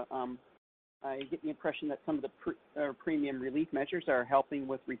I get the impression that some of the premium relief measures are helping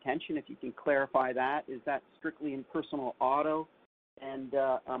with retention. If you can clarify that, is that strictly in personal auto? And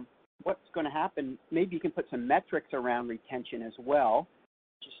what's going to happen? Maybe you can put some metrics around retention as well,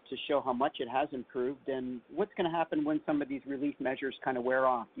 just to show how much it has improved. And what's going to happen when some of these relief measures kind of wear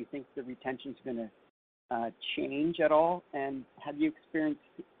off? Do you think the retention's going to change at all? And have you experienced,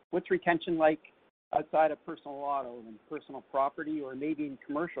 what's retention like outside of personal auto and personal property, or maybe in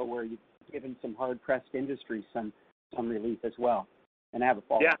commercial where you've given some hard-pressed industries some relief as well? And I have a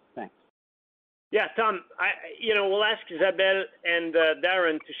follow-up. Yeah. Thanks. Yeah, Tom, we'll ask Isabelle and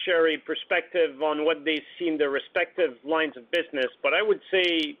Darren to share a perspective on what they see in their respective lines of business. But I would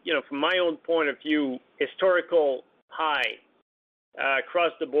say, from my own point of view, historical high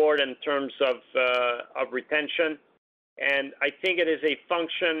across the board in terms of retention. And I think it is a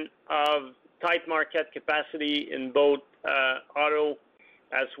function of tight market capacity in both auto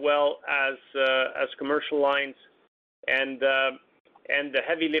as well as commercial lines, and the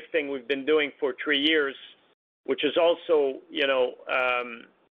heavy lifting we've been doing for 3 years, which is also,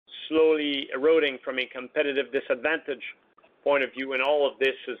 slowly eroding from a competitive disadvantage point of view, and all of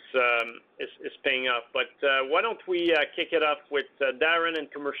this is paying off. But why don't we kick it off with Darren and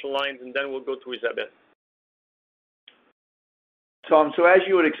commercial lines, and then we'll go to Isabelle. Tom, so as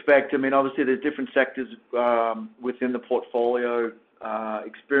you would expect, obviously there's different sectors within the portfolio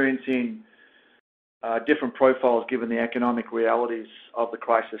experiencing different profiles given the economic realities of the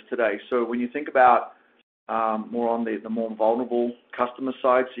crisis today. So when you think about more on the more vulnerable customer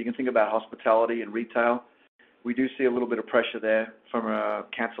side, so you can think about hospitality and retail, we do see a little bit of pressure there from a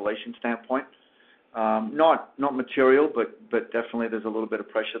cancellation standpoint. Not material, but definitely there's a little bit of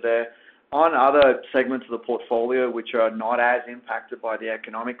pressure there. On other segments of the portfolio which are not as impacted by the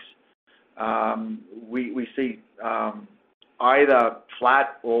economics, we see either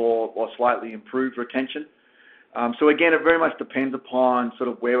flat or slightly improved retention. So again, it very much depends upon sort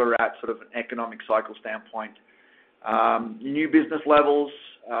of where we're at, sort of an economic cycle standpoint. New business levels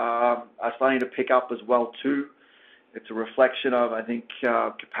are starting to pick up as well too. It's a reflection of, I think,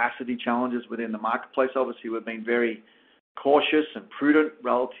 capacity challenges within the marketplace. Obviously, we've been very cautious and prudent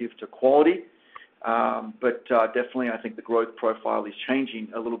relative to quality, but definitely I think the growth profile is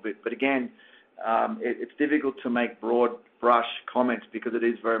changing a little bit. But again, it's difficult to make broad brush comments because it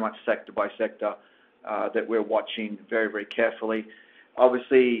is very much sector by sector that we're watching very, very carefully.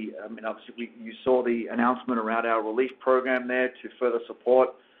 Obviously, you saw the announcement around our relief program there to further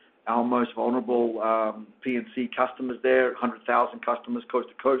support our most vulnerable P&C customers there, 100,000 customers coast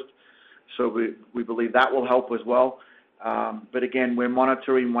to coast. So we believe that will help as well. But again, we're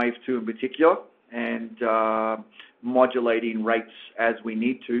monitoring wave 2 in particular and modulating rates as we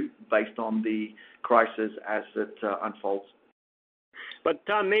need to based on the crisis as it unfolds. But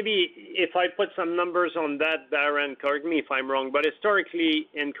Tom, maybe if I put some numbers on that, Darren, correct me if I'm wrong, but historically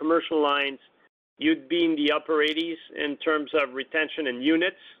in commercial lines, you'd be in the upper 80s in terms of retention in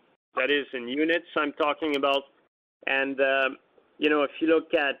units. That is, in units I'm talking about. And if you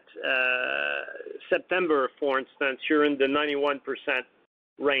look at September, for instance, you're in the 91%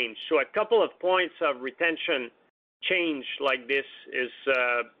 range. So a couple of points of retention change like this is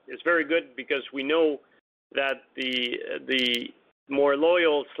very good because we know that the more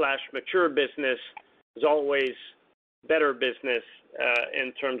loyal / mature business is always better business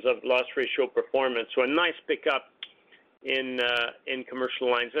in terms of loss ratio performance. So a nice pickup in commercial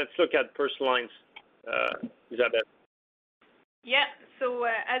lines. Let's look at personal lines, Isabelle. Yeah, so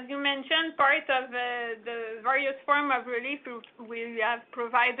as you mentioned, part of the various form of relief we have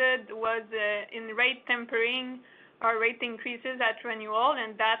provided was in rate tempering or rate increases at renewal,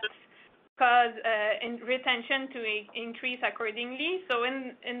 and that's caused in retention to increase accordingly. So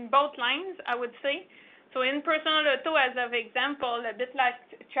in both lines, I would say. So in personal auto, as of example, a bit like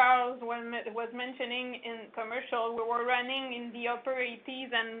Charles was mentioning in commercial, we were running in the upper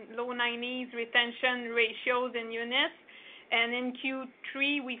 80s and low 90s retention ratios in units. And in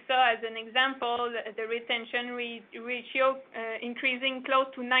Q3, we saw, as an example, the retention ratio increasing close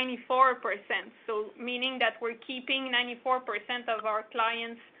to 94%. So meaning that we're keeping 94% of our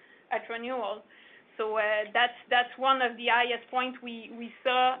clients at renewal. So that's one of the highest points we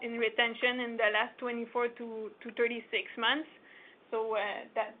saw in retention in the last 24 to 36 months. So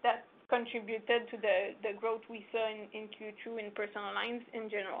that contributed to the growth we saw in Q2 in personal lines in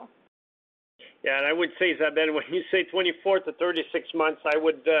general. Yeah, and I would say, Isabelle, when you say 24 to 36 months,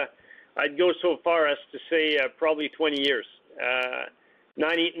 I'd go so far as to say probably 20 years.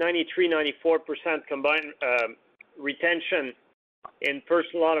 93-94% combined retention in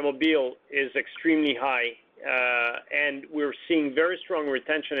personal automobile is extremely high, and we're seeing very strong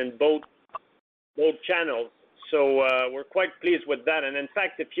retention in both channels. So we're quite pleased with that. And in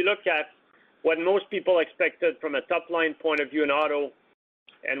fact, if you look at what most people expected from a top-line point of view in auto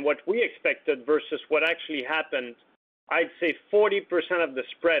and what we expected versus what actually happened, I'd say 40% of the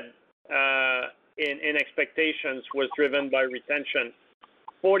spread in expectations was driven by retention.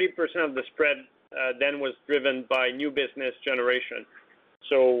 40% of the spread then was driven by new business generation.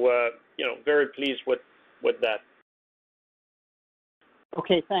 So, very pleased with that.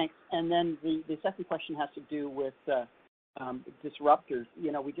 Okay, thanks. And then the second question has to do with disruptors.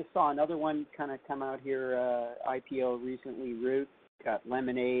 We just saw another one kind of come out here, IPO recently, Root, got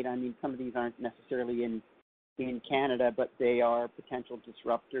Lemonade. I mean, some of these aren't necessarily in Canada, but they are potential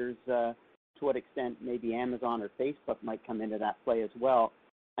disruptors. To what extent maybe Amazon or Facebook might come into that play as well.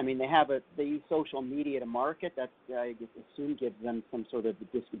 I mean, they use social media to market. That I assume gives them some sort of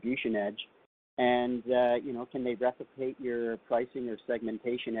distribution edge. And can they replicate your pricing or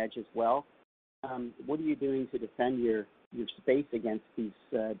segmentation edge as well? What are you doing to defend your space against these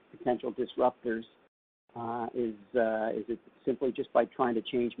potential disruptors? Is it simply just by trying to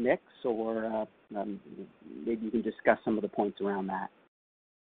change mix, or maybe you can discuss some of the points around that?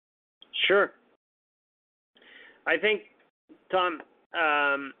 Sure. I think, Tom,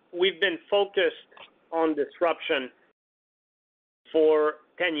 we've been focused on disruption for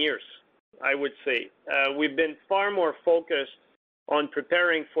 10 years, I would say. We've been far more focused on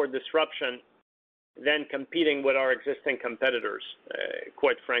preparing for disruption than competing with our existing competitors,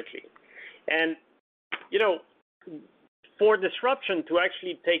 quite frankly. And, for disruption to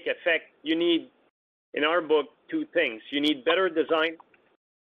actually take effect, you need, in our book, two things. You need better design,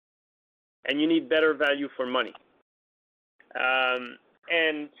 and you need better value for money.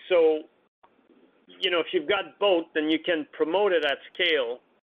 And so, if you've got both, then you can promote it at scale.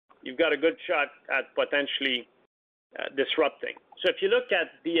 You've got a good shot at potentially disrupting. So if you look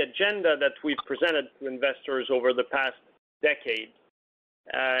at the agenda that we've presented to investors over the past decade,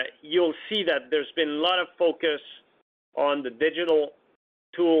 you'll see that there's been a lot of focus on the digital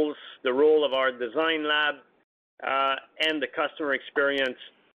tools, the role of our design lab, and the customer experience,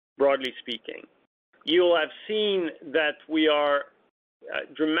 broadly speaking. You'll have seen that we are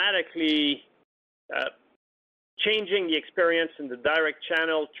dramatically changing the experience in the direct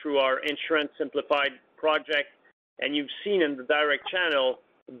channel through our Insurance Simplified project, and you've seen in the direct channel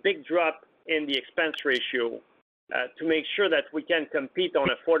a big drop in the expense ratio to make sure that we can compete on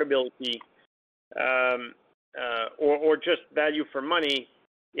affordability or just value for money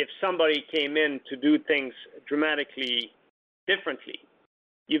if somebody came in to do things dramatically differently.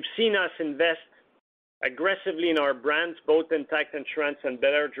 You've seen us invest aggressively in our brands, both Intact Insurance and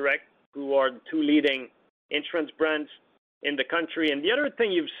belairdirect, who are the two leading insurance brands in the country. And the other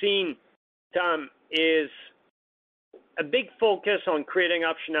thing you've seen, Tom, is a big focus on creating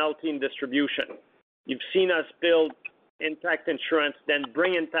optionality in distribution. You've seen us build Intact Insurance, then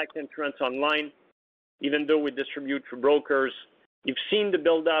bring Intact Insurance online, even though we distribute through brokers. You've seen the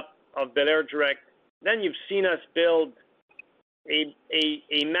build-up of belairdirect. Then you've seen us build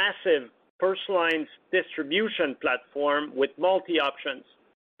a massive personalized distribution platform with multi-options,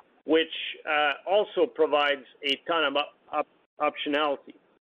 which also provides a ton of optionality.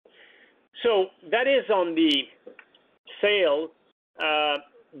 So that is on the sales,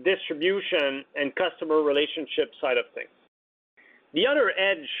 distribution, and customer relationship side of things. The other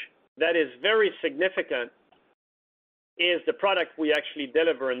edge that is very significant is the product we actually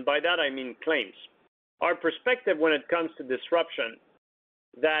deliver, and by that I mean claims. Our perspective when it comes to disruption,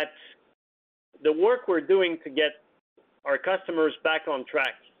 that the work we're doing to get our customers back on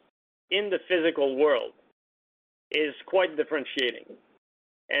track in the physical world is quite differentiating.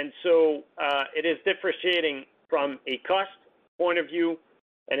 And so it is differentiating from a cost point of view,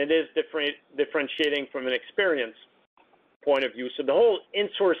 and it is differentiating from an experience point of view. So the whole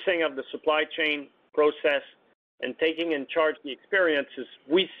insourcing of the supply chain process and taking in charge the experiences,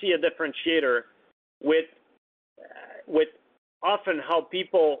 we see a differentiator with often how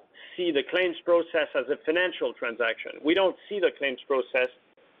people see the claims process as a financial transaction. We don't see the claims process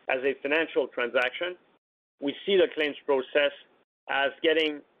as a financial transaction. We see the claims process as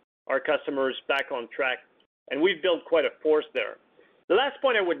getting our customers back on track, and we've built quite a force there. The last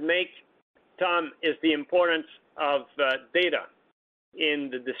point I would make, Tom, is the importance of data in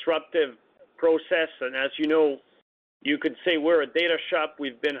the disruptive process. And as you know, you could say we're a data shop.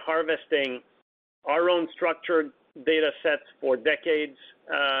 We've been harvesting our own structured data sets for decades.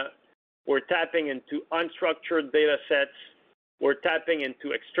 We're tapping into unstructured data sets. We're tapping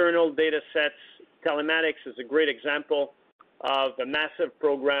into external data sets. Telematics is a great example of a massive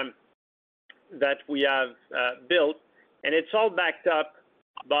program that we have built, and it's all backed up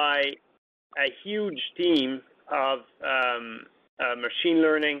by a huge team of machine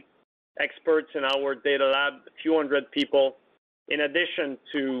learning experts in our data lab, a few hundred people, in addition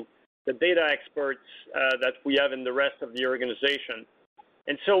to the data experts that we have in the rest of the organization.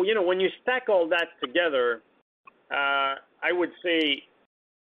 And so, when you stack all that together, I would say,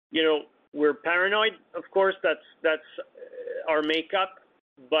 we're paranoid. Of course, that's our makeup,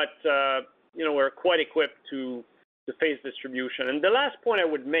 but we're quite equipped to face distribution. And the last point I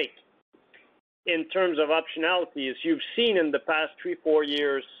would make in terms of optionality is you've seen in the past 3-4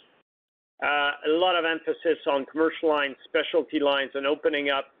 years a lot of emphasis on commercial lines, specialty lines, and opening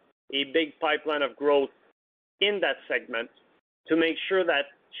up a big pipeline of growth in that segment to make sure that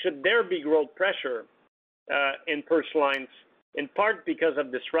should there be growth pressure in personal lines, in part because of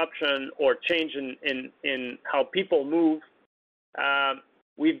disruption or change in how people move,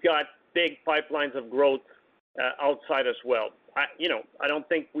 we've got big pipelines of growth outside as well. I don't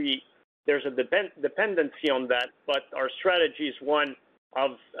think there's a dependency on that, but our strategy is one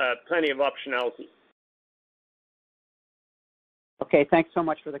of plenty of optionality. Okay, thanks so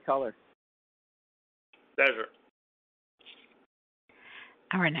much for the color. Pleasure.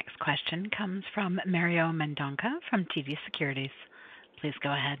 Our next question comes from Mario Mendonca from TD Securities. Please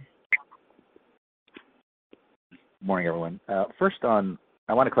go ahead. Morning, everyone. First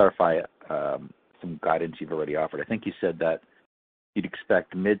I want to clarify some guidance you've already offered. I think you said that you'd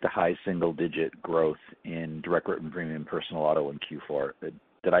expect mid to high single-digit growth in direct written premium personal auto in Q4.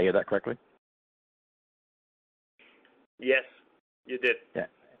 Did I hear that correctly? Yes, you did. Yeah.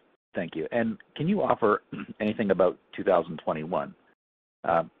 Thank you. And can you offer anything about 2021?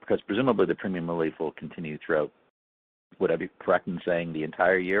 Because presumably the premium relief will continue throughout, would I be correct in saying the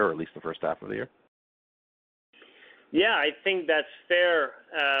entire year, or at least the first half of the year? Yeah, I think that's fair,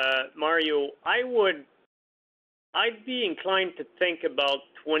 Mario. I'd be inclined to think about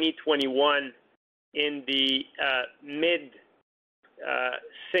 2021 in the mid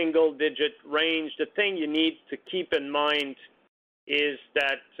single-digit range. The thing you need to keep in mind is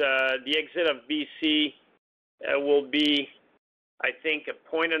that the exit of BC will be, I think, 1.5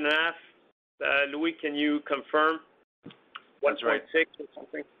 points. Louis, can you confirm? 1.6 or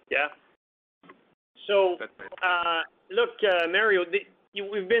something? Yeah. So, look, Mario,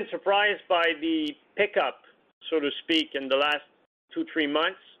 we've been surprised by the pickup, so to speak, in the last 2-3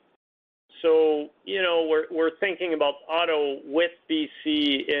 months. So, we're thinking about auto with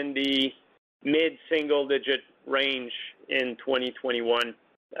BC in the mid-single-digit range in 2021,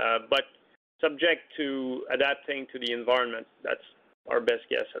 but subject to adapting to the environment. That's our best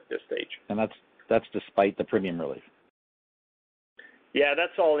guess at this stage. And that's despite the premium relief. Yeah,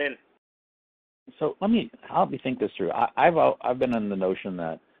 that's all in. So help me think this through. I've been on the notion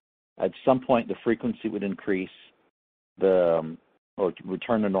that at some point the frequency would increase, or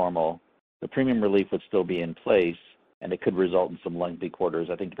return to normal. The premium relief would still be in place, and it could result in some lengthy quarters.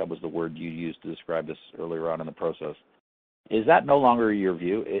 I think that was the word you used to describe this earlier on in the process. Is that no longer your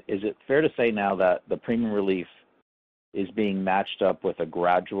view? Is it fair to say now that the premium relief is being matched up with a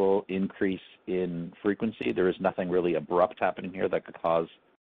gradual increase in frequency? There is nothing really abrupt happening here that could cause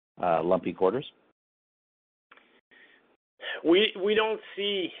lumpy quarters? We don't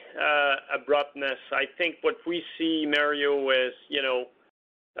see abruptness. I think what we see, Mario, is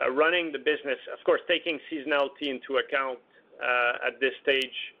running the business, of course, taking seasonality into account at this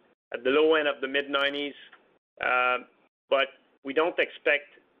stage, at the low end of the mid-90s, but we don't expect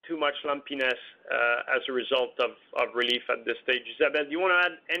too much lumpiness as a result of relief at this stage. Isabelle, do you want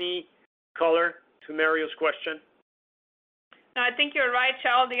to add any color to Mario's question? No, I think you're right,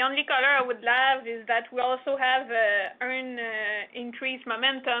 Charles. The only color I would have is that we also have earn increased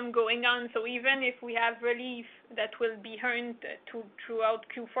momentum going on. So even if we have relief that will be earned throughout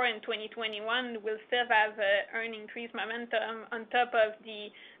Q4 in 2021, we'll still have earn increased momentum on top of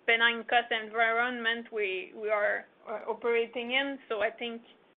the benign cost environment we are operating in. So I think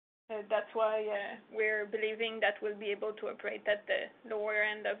that's why we're believing that we'll be able to operate at the lower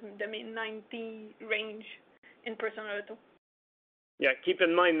end of the mid-90 range in personal auto. Yeah, keep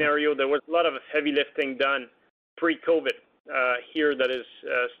in mind, Mario, there was a lot of heavy lifting done pre-COVID here that is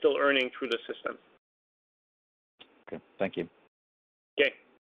still earning through the system. Okay, thank you. Okay.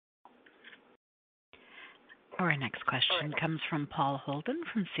 Our next question comes from Paul Holden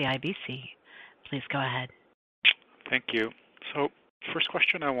from CIBC. Please go ahead. Thank you. So, first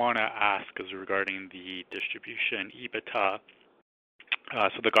question I want to ask is regarding the distribution EBITDA.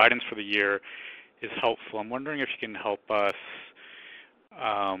 So the guidance for the year is helpful. I'm wondering if you can help us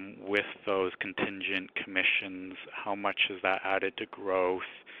with those contingent commissions, how much has that added to growth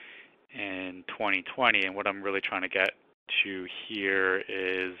in 2020? And what I'm really trying to get to here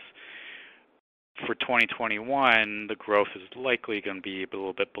is for 2021, the growth is likely going to be a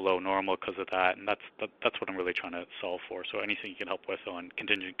little bit below normal because of that, and that's what I'm really trying to solve for. So anything you can help with on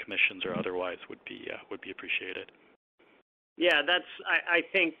contingent commissions or otherwise would be appreciated. Yeah, I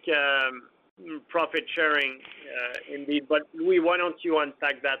think profit sharing indeed. But Louis, why don't you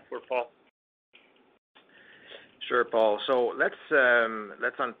unpack that for Paul? Sure, Paul. So let's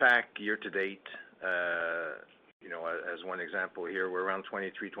unpack year to date. As one example here, we're around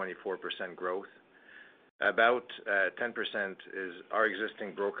 23-24% growth. About 10% is our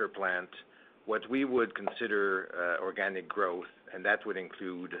existing broker plant, what we would consider organic growth, and that would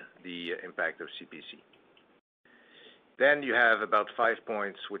include the impact of CPC. Then you have about 5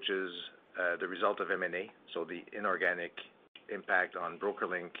 points, which is the result of M&A, so the inorganic impact on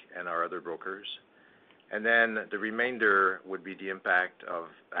BrokerLink and our other brokers. And then the remainder would be the impact of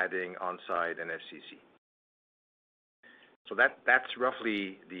adding Onside and FCC. So that's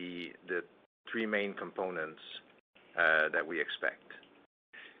roughly the three main components that we expect.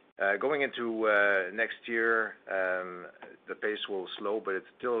 Going into next year, the pace will slow, but it's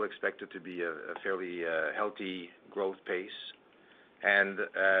still expected to be a fairly healthy growth pace. And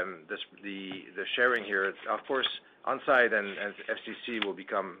the sharing here, of course, Onside and FCC will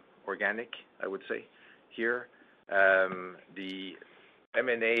become organic, I would say, here. The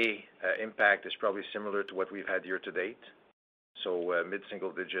M&A impact is probably similar to what we've had year to date, so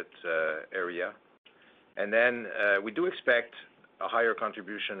mid-single digit area. And then we do expect a higher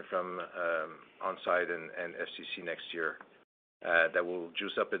contribution from Onside and FCC next year that will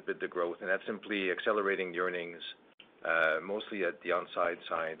juice up a bit the growth, and that's simply accelerating the earnings, mostly at the Onside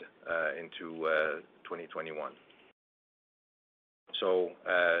side into 2021. So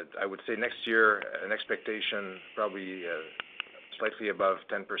I would say next year, an expectation probably slightly above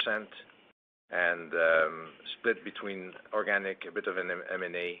 10%, and split between organic, a bit of an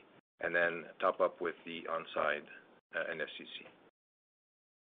M&A, and then top up with the Onside and FCC.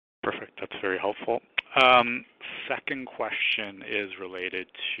 Perfect. That's very helpful. Second question is related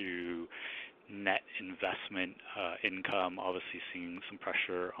to net investment income, obviously seeing some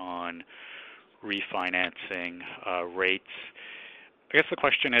pressure on refinancing rates. I guess the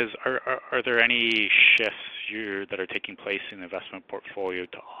question is, are there any shifts that are taking place in the investment portfolio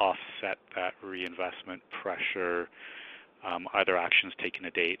to offset that reinvestment pressure, either actions taken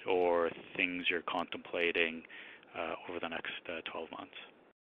to date or things you're contemplating over the next 12 months?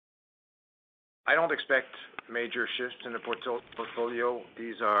 I don't expect major shifts in the portfolio.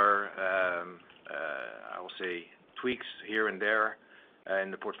 These are, I will say, tweaks here and there.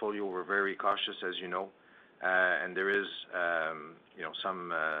 In the portfolio, we're very cautious, as you know, and there is,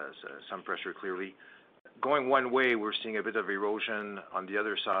 some pressure clearly. Going one way, we're seeing a bit of erosion. On the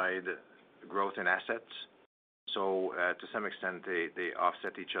other side, growth in assets. So to some extent, they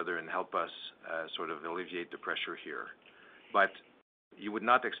offset each other and help us sort of alleviate the pressure here. But you would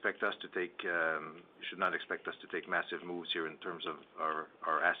not expect us to take, you should not expect us to take massive moves here in terms of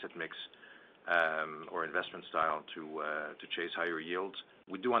our asset mix or investment style to chase higher yields.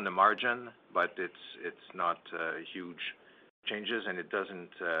 We do on the margin, but it's not huge changes, and it doesn't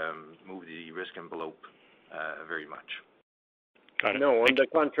move the risk envelope very much. Got it. No, on the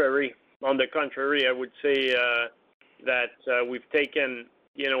contrary, I would say that we've taken,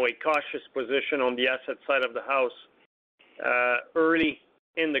 a cautious position on the asset side of the house early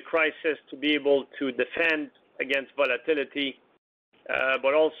in the crisis to be able to defend against volatility,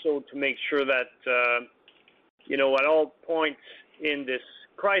 but also to make sure that, at all points in this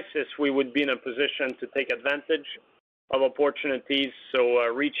crisis, we would be in a position to take advantage of opportunities. So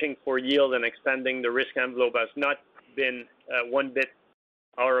reaching for yield and extending the risk envelope has not been one bit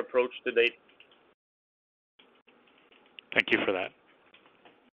our approach to date. Thank you for that.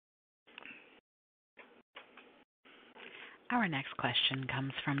 Our next question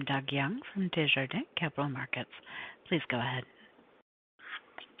comes from Doug Young from Desjardins Capital Markets. Please go ahead.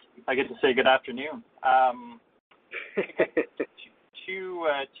 I get to say good afternoon.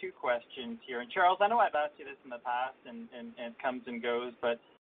 Two questions here. And Charles, I know I've asked you this in the past, and it comes and goes, but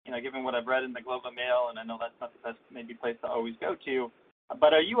given what I've read in the Globe and Mail, and I know that's not the best maybe place to always go to,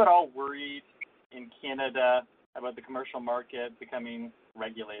 but are you at all worried in Canada about the commercial market becoming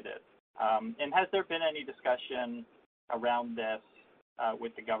regulated? And has there been any discussion around this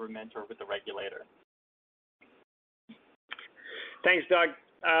with the government or with the regulator? Thanks, Doug.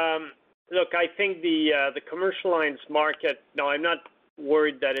 Look, I think the commercial lines market. No, I'm not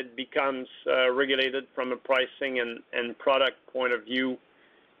worried that it becomes regulated from a pricing and product point of view.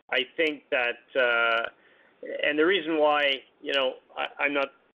 I think that, and the reason why, I'm not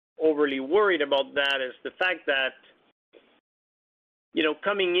overly worried about that is the fact that,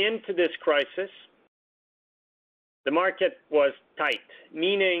 coming into this crisis, the market was tight,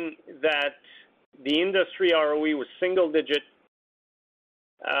 meaning that the industry ROE was single digit,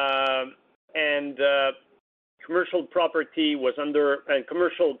 and commercial property was under, and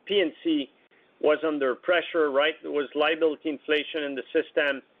commercial P&C was under pressure, right? There was liability inflation in the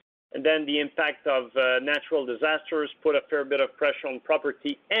system, and then the impact of natural disasters put a fair bit of pressure on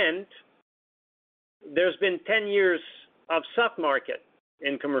property, and there's been 10 years of soft market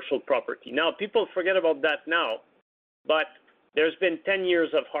in commercial property. Now, people forget about that now, but there's been 10 years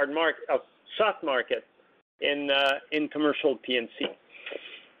of soft market in commercial P&C.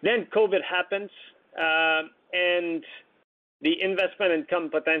 Then COVID happens, and the investment income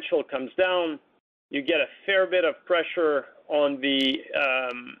potential comes down. You get a fair bit of pressure on the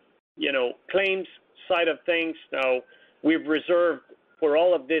claims side of things. Now, we've reserved for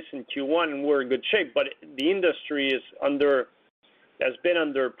all of this in Q1, and we're in good shape, but the industry has been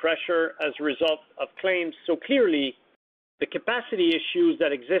under pressure as a result of claims. So clearly, the capacity issues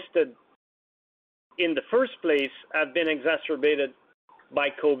that existed in the first place have been exacerbated by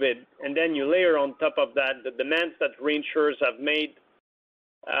COVID, and then you layer on top of that the demands that reinsurers have made,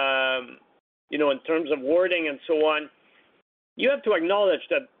 in terms of wording and so on. You have to acknowledge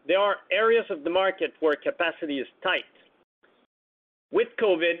that there are areas of the market where capacity is tight. With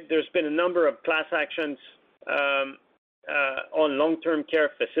COVID, there's been a number of class actions on long-term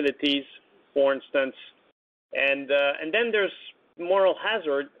care facilities, for instance, and then there's moral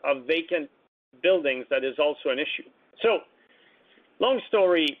hazard of vacant buildings that is also an issue. So, long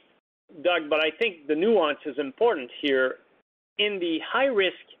story, Doug, but I think the nuance is important here. In the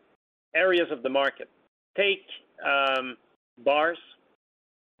high-risk areas of the market, take bars,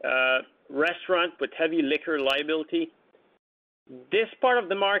 restaurant with heavy liquor liability, this part of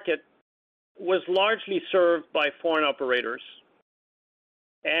the market was largely served by foreign operators,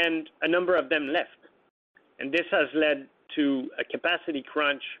 and a number of them left. And this has led to a capacity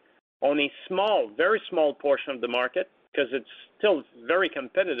crunch on a small, very small portion of the market, because it's still very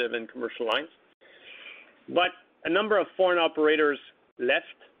competitive in commercial lines. But a number of foreign operators left,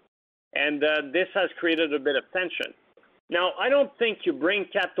 and this has created a bit of tension. Now, I don't think you bring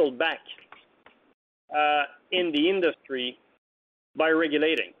capital back in the industry by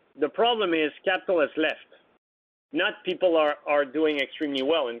regulating. The problem is capital has left. Not people are doing extremely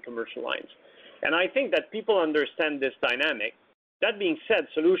well in commercial lines. And I think that people understand this dynamic. That being said,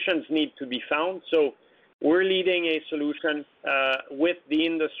 solutions need to be found. So we're leading a solution with the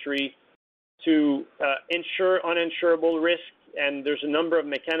industry to insure uninsurable risk, and there's a number of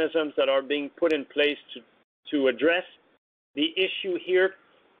mechanisms that are being put in place to address the issue here,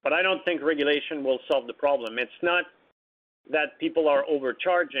 but I don't think regulation will solve the problem. It's not that people are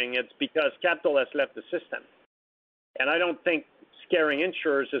overcharging, it's because capital has left the system. And I don't think scaring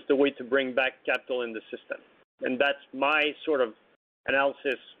insurers is the way to bring back capital in the system. And that's my sort of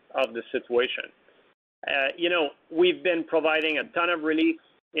analysis of the situation. We've been providing a ton of relief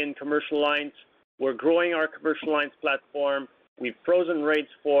in commercial lines. We're growing our commercial lines platform. We've frozen rates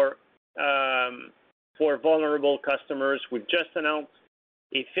for vulnerable customers. We've just announced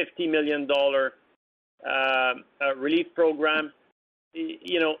a $50 million relief program,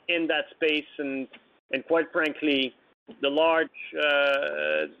 in that space, and quite frankly, the large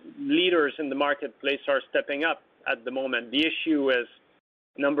leaders in the marketplace are stepping up at the moment. The issue is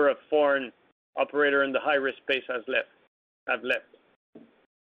a number of foreign operators in the high-risk space have left.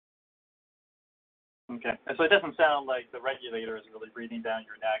 Okay. And so it doesn't sound like the regulator is really breathing down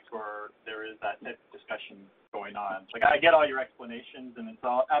your neck, or there is that discussion going on. Like, I get all your explanations, and it's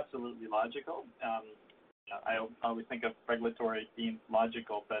all absolutely logical. I always think of regulatory being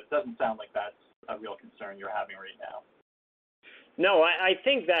logical, but it doesn't sound like that's a real concern you're having right now. No, I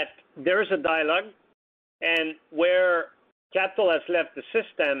think that there's a dialogue, and where capital has left the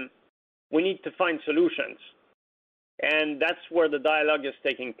system, we need to find solutions. And that's where the dialogue is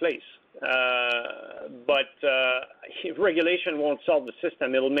taking place. But regulation won't solve the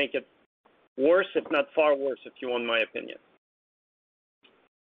system. It'll make it worse, if not far worse, if you want my opinion.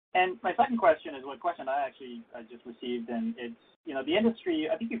 And my second question is a question I just received, and it's, the industry,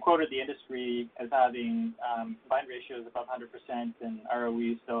 I think you quoted the industry as having combined ratios above 100% and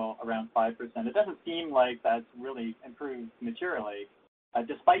ROE still around 5%. It doesn't seem like that's really improved materially,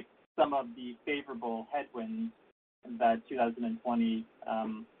 despite some of the favorable headwinds that 2020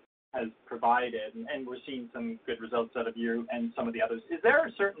 has provided, and we're seeing some good results out of you and some of the others. Is there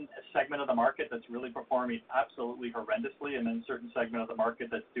a certain segment of the market that's really performing absolutely horrendously, and then a certain segment of the market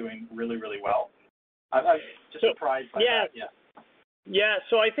that's doing really, really well? I'm just surprised by that. Yeah,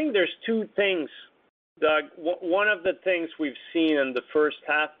 so I think there's two things, Doug. One of the things we've seen in the first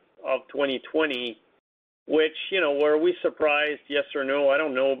half of 2020, which, were we surprised, yes or no, I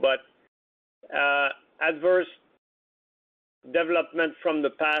don't know, but adverse development from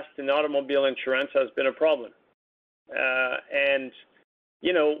the past in automobile insurance has been a problem. And,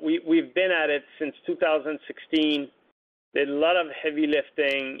 we've been at it since 2016, did a lot of heavy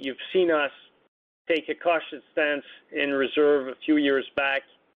lifting. You've seen us take a cautious stance in reserve a few years back.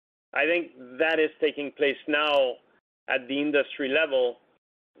 I think that is taking place now at the industry level,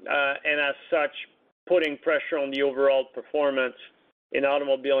 and as such, putting pressure on the overall performance in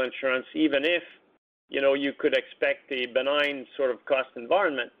automobile insurance, even if, you could expect a benign sort of cost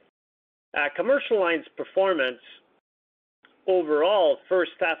environment. Commercial lines performance overall,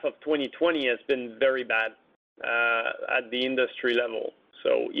 first half of 2020 has been very bad at the industry level.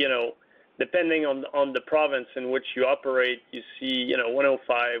 So, depending on the province in which you operate, you see,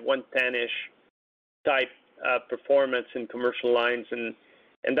 105, 110-ish type performance in commercial lines. And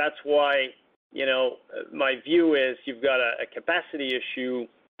that's why, my view is you've got a capacity issue,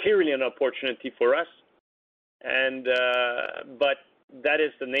 clearly an opportunity for us. And but that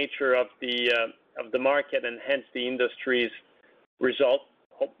is the nature of the market, and hence the industry's result.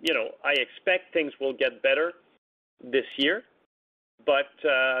 I expect things will get better this year, but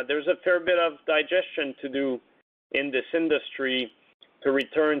there's a fair bit of digestion to do in this industry to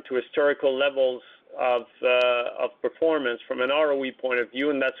return to historical levels of performance from an ROE point of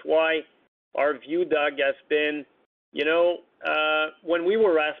view, and that's why our view, Doug, has been, when we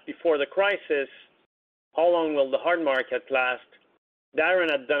were asked before the crisis, how long will the hard market last?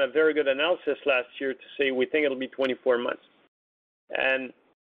 Darren had done a very good analysis last year to say we think it'll be 24 months. And,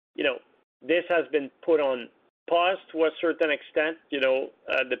 this has been put on pause to a certain extent,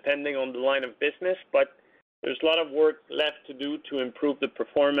 depending on the line of business, but there's a lot of work left to do to improve the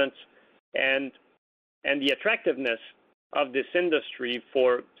performance and the attractiveness of this industry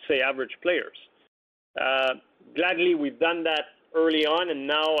for, say, average players. Gladly, we've done that early on, and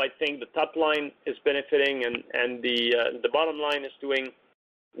now I think the top line is benefiting and the bottom line is doing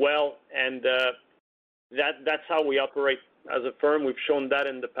well, and that's how we operate as a firm. We've shown that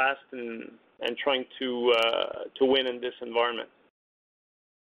in the past and trying to win in this environment.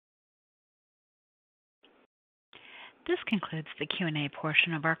 This concludes the Q&A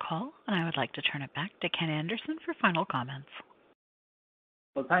portion of our call, and I would like to turn it back to Ken Anderson for final comments.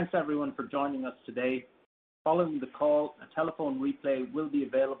 Well, thanks everyone for joining us today. Following the call, a telephone replay will be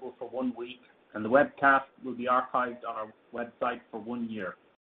available for 1 week, and the webcast will be archived on our website for 1 year.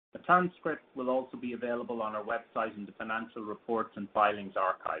 A transcript will also be available on our website in the Financial Reports and Filings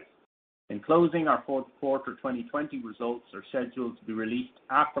archive. In closing, our fourth quarter 2020 results are scheduled to be released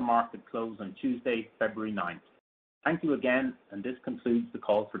after market close on Tuesday, February 9th. Thank you again, and this concludes the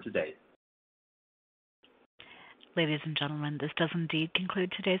call for today. Ladies and gentlemen, this does indeed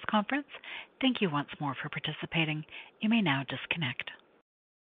conclude today's conference. Thank you once more for participating. You may now disconnect.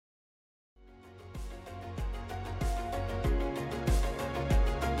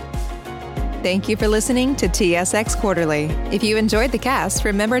 Thank you for listening to TSX Quarterly. If you enjoyed the cast,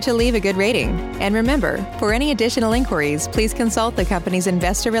 remember to leave a good rating. And remember, for any additional inquiries, please consult the company's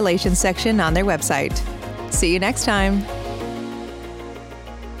investor relations section on their website. See you next time.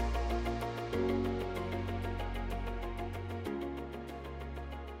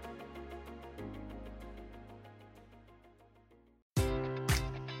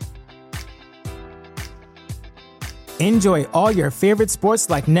 Enjoy all your favorite sports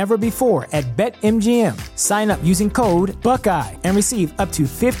like never before at BetMGM. Sign up using code Buckeye and receive up to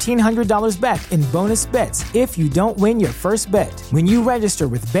 $1,500 back in bonus bets if you don't win your first bet. When you register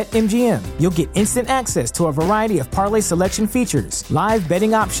with BetMGM, you'll get instant access to a variety of parlay selection features, live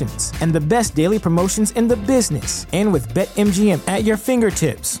betting options, and the best daily promotions in the business. And with BetMGM at your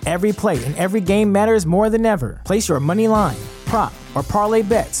fingertips, every play and every game matters more than ever. Place your money line, prop, or parlay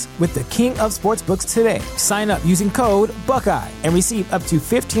bets with the king of sportsbooks today. Sign up using code Buckeye and receive up to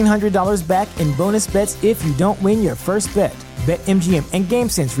 $1,500 back in bonus bets if you don't win your first bet. BetMGM and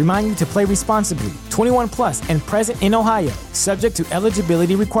GameSense remind you to play responsibly. 21 plus and present in Ohio, subject to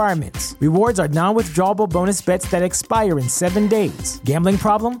eligibility requirements. Rewards are non-withdrawable bonus bets that expire in 7 days. Gambling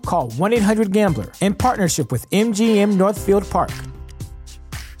problem? Call 1-800-GAMBLER. In partnership with MGM Northfield Park.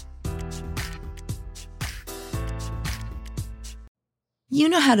 You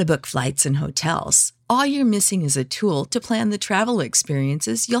know how to book flights and hotels. all you're missing is a tool to plan the travel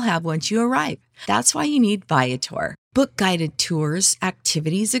experiences you'll have once you arrive. That's why you need Viator. Book guided tours,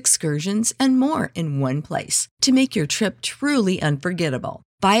 activities, excursions, and more in one place to make your trip truly unforgettable.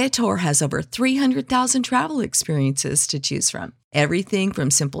 Viator has over 300,000 travel experiences to choose from. Everything from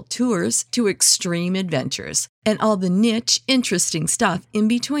simple tours to extreme adventures and all the niche, interesting stuff in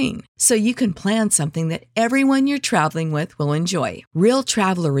between. So you can plan something that everyone you're traveling with will enjoy. Real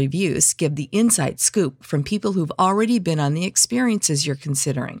traveler reviews give the inside scoop from people who've already been on the experiences you're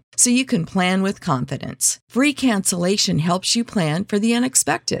considering. So you can plan with confidence. Free cancellation helps you plan for the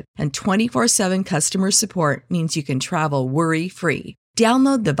unexpected. And 24/7 customer support means you can travel worry-free.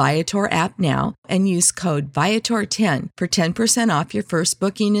 Download the Viator app now and use code Viator10 for 10% off your first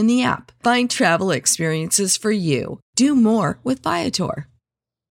booking in the app. Find travel experiences for you. Do more with Viator.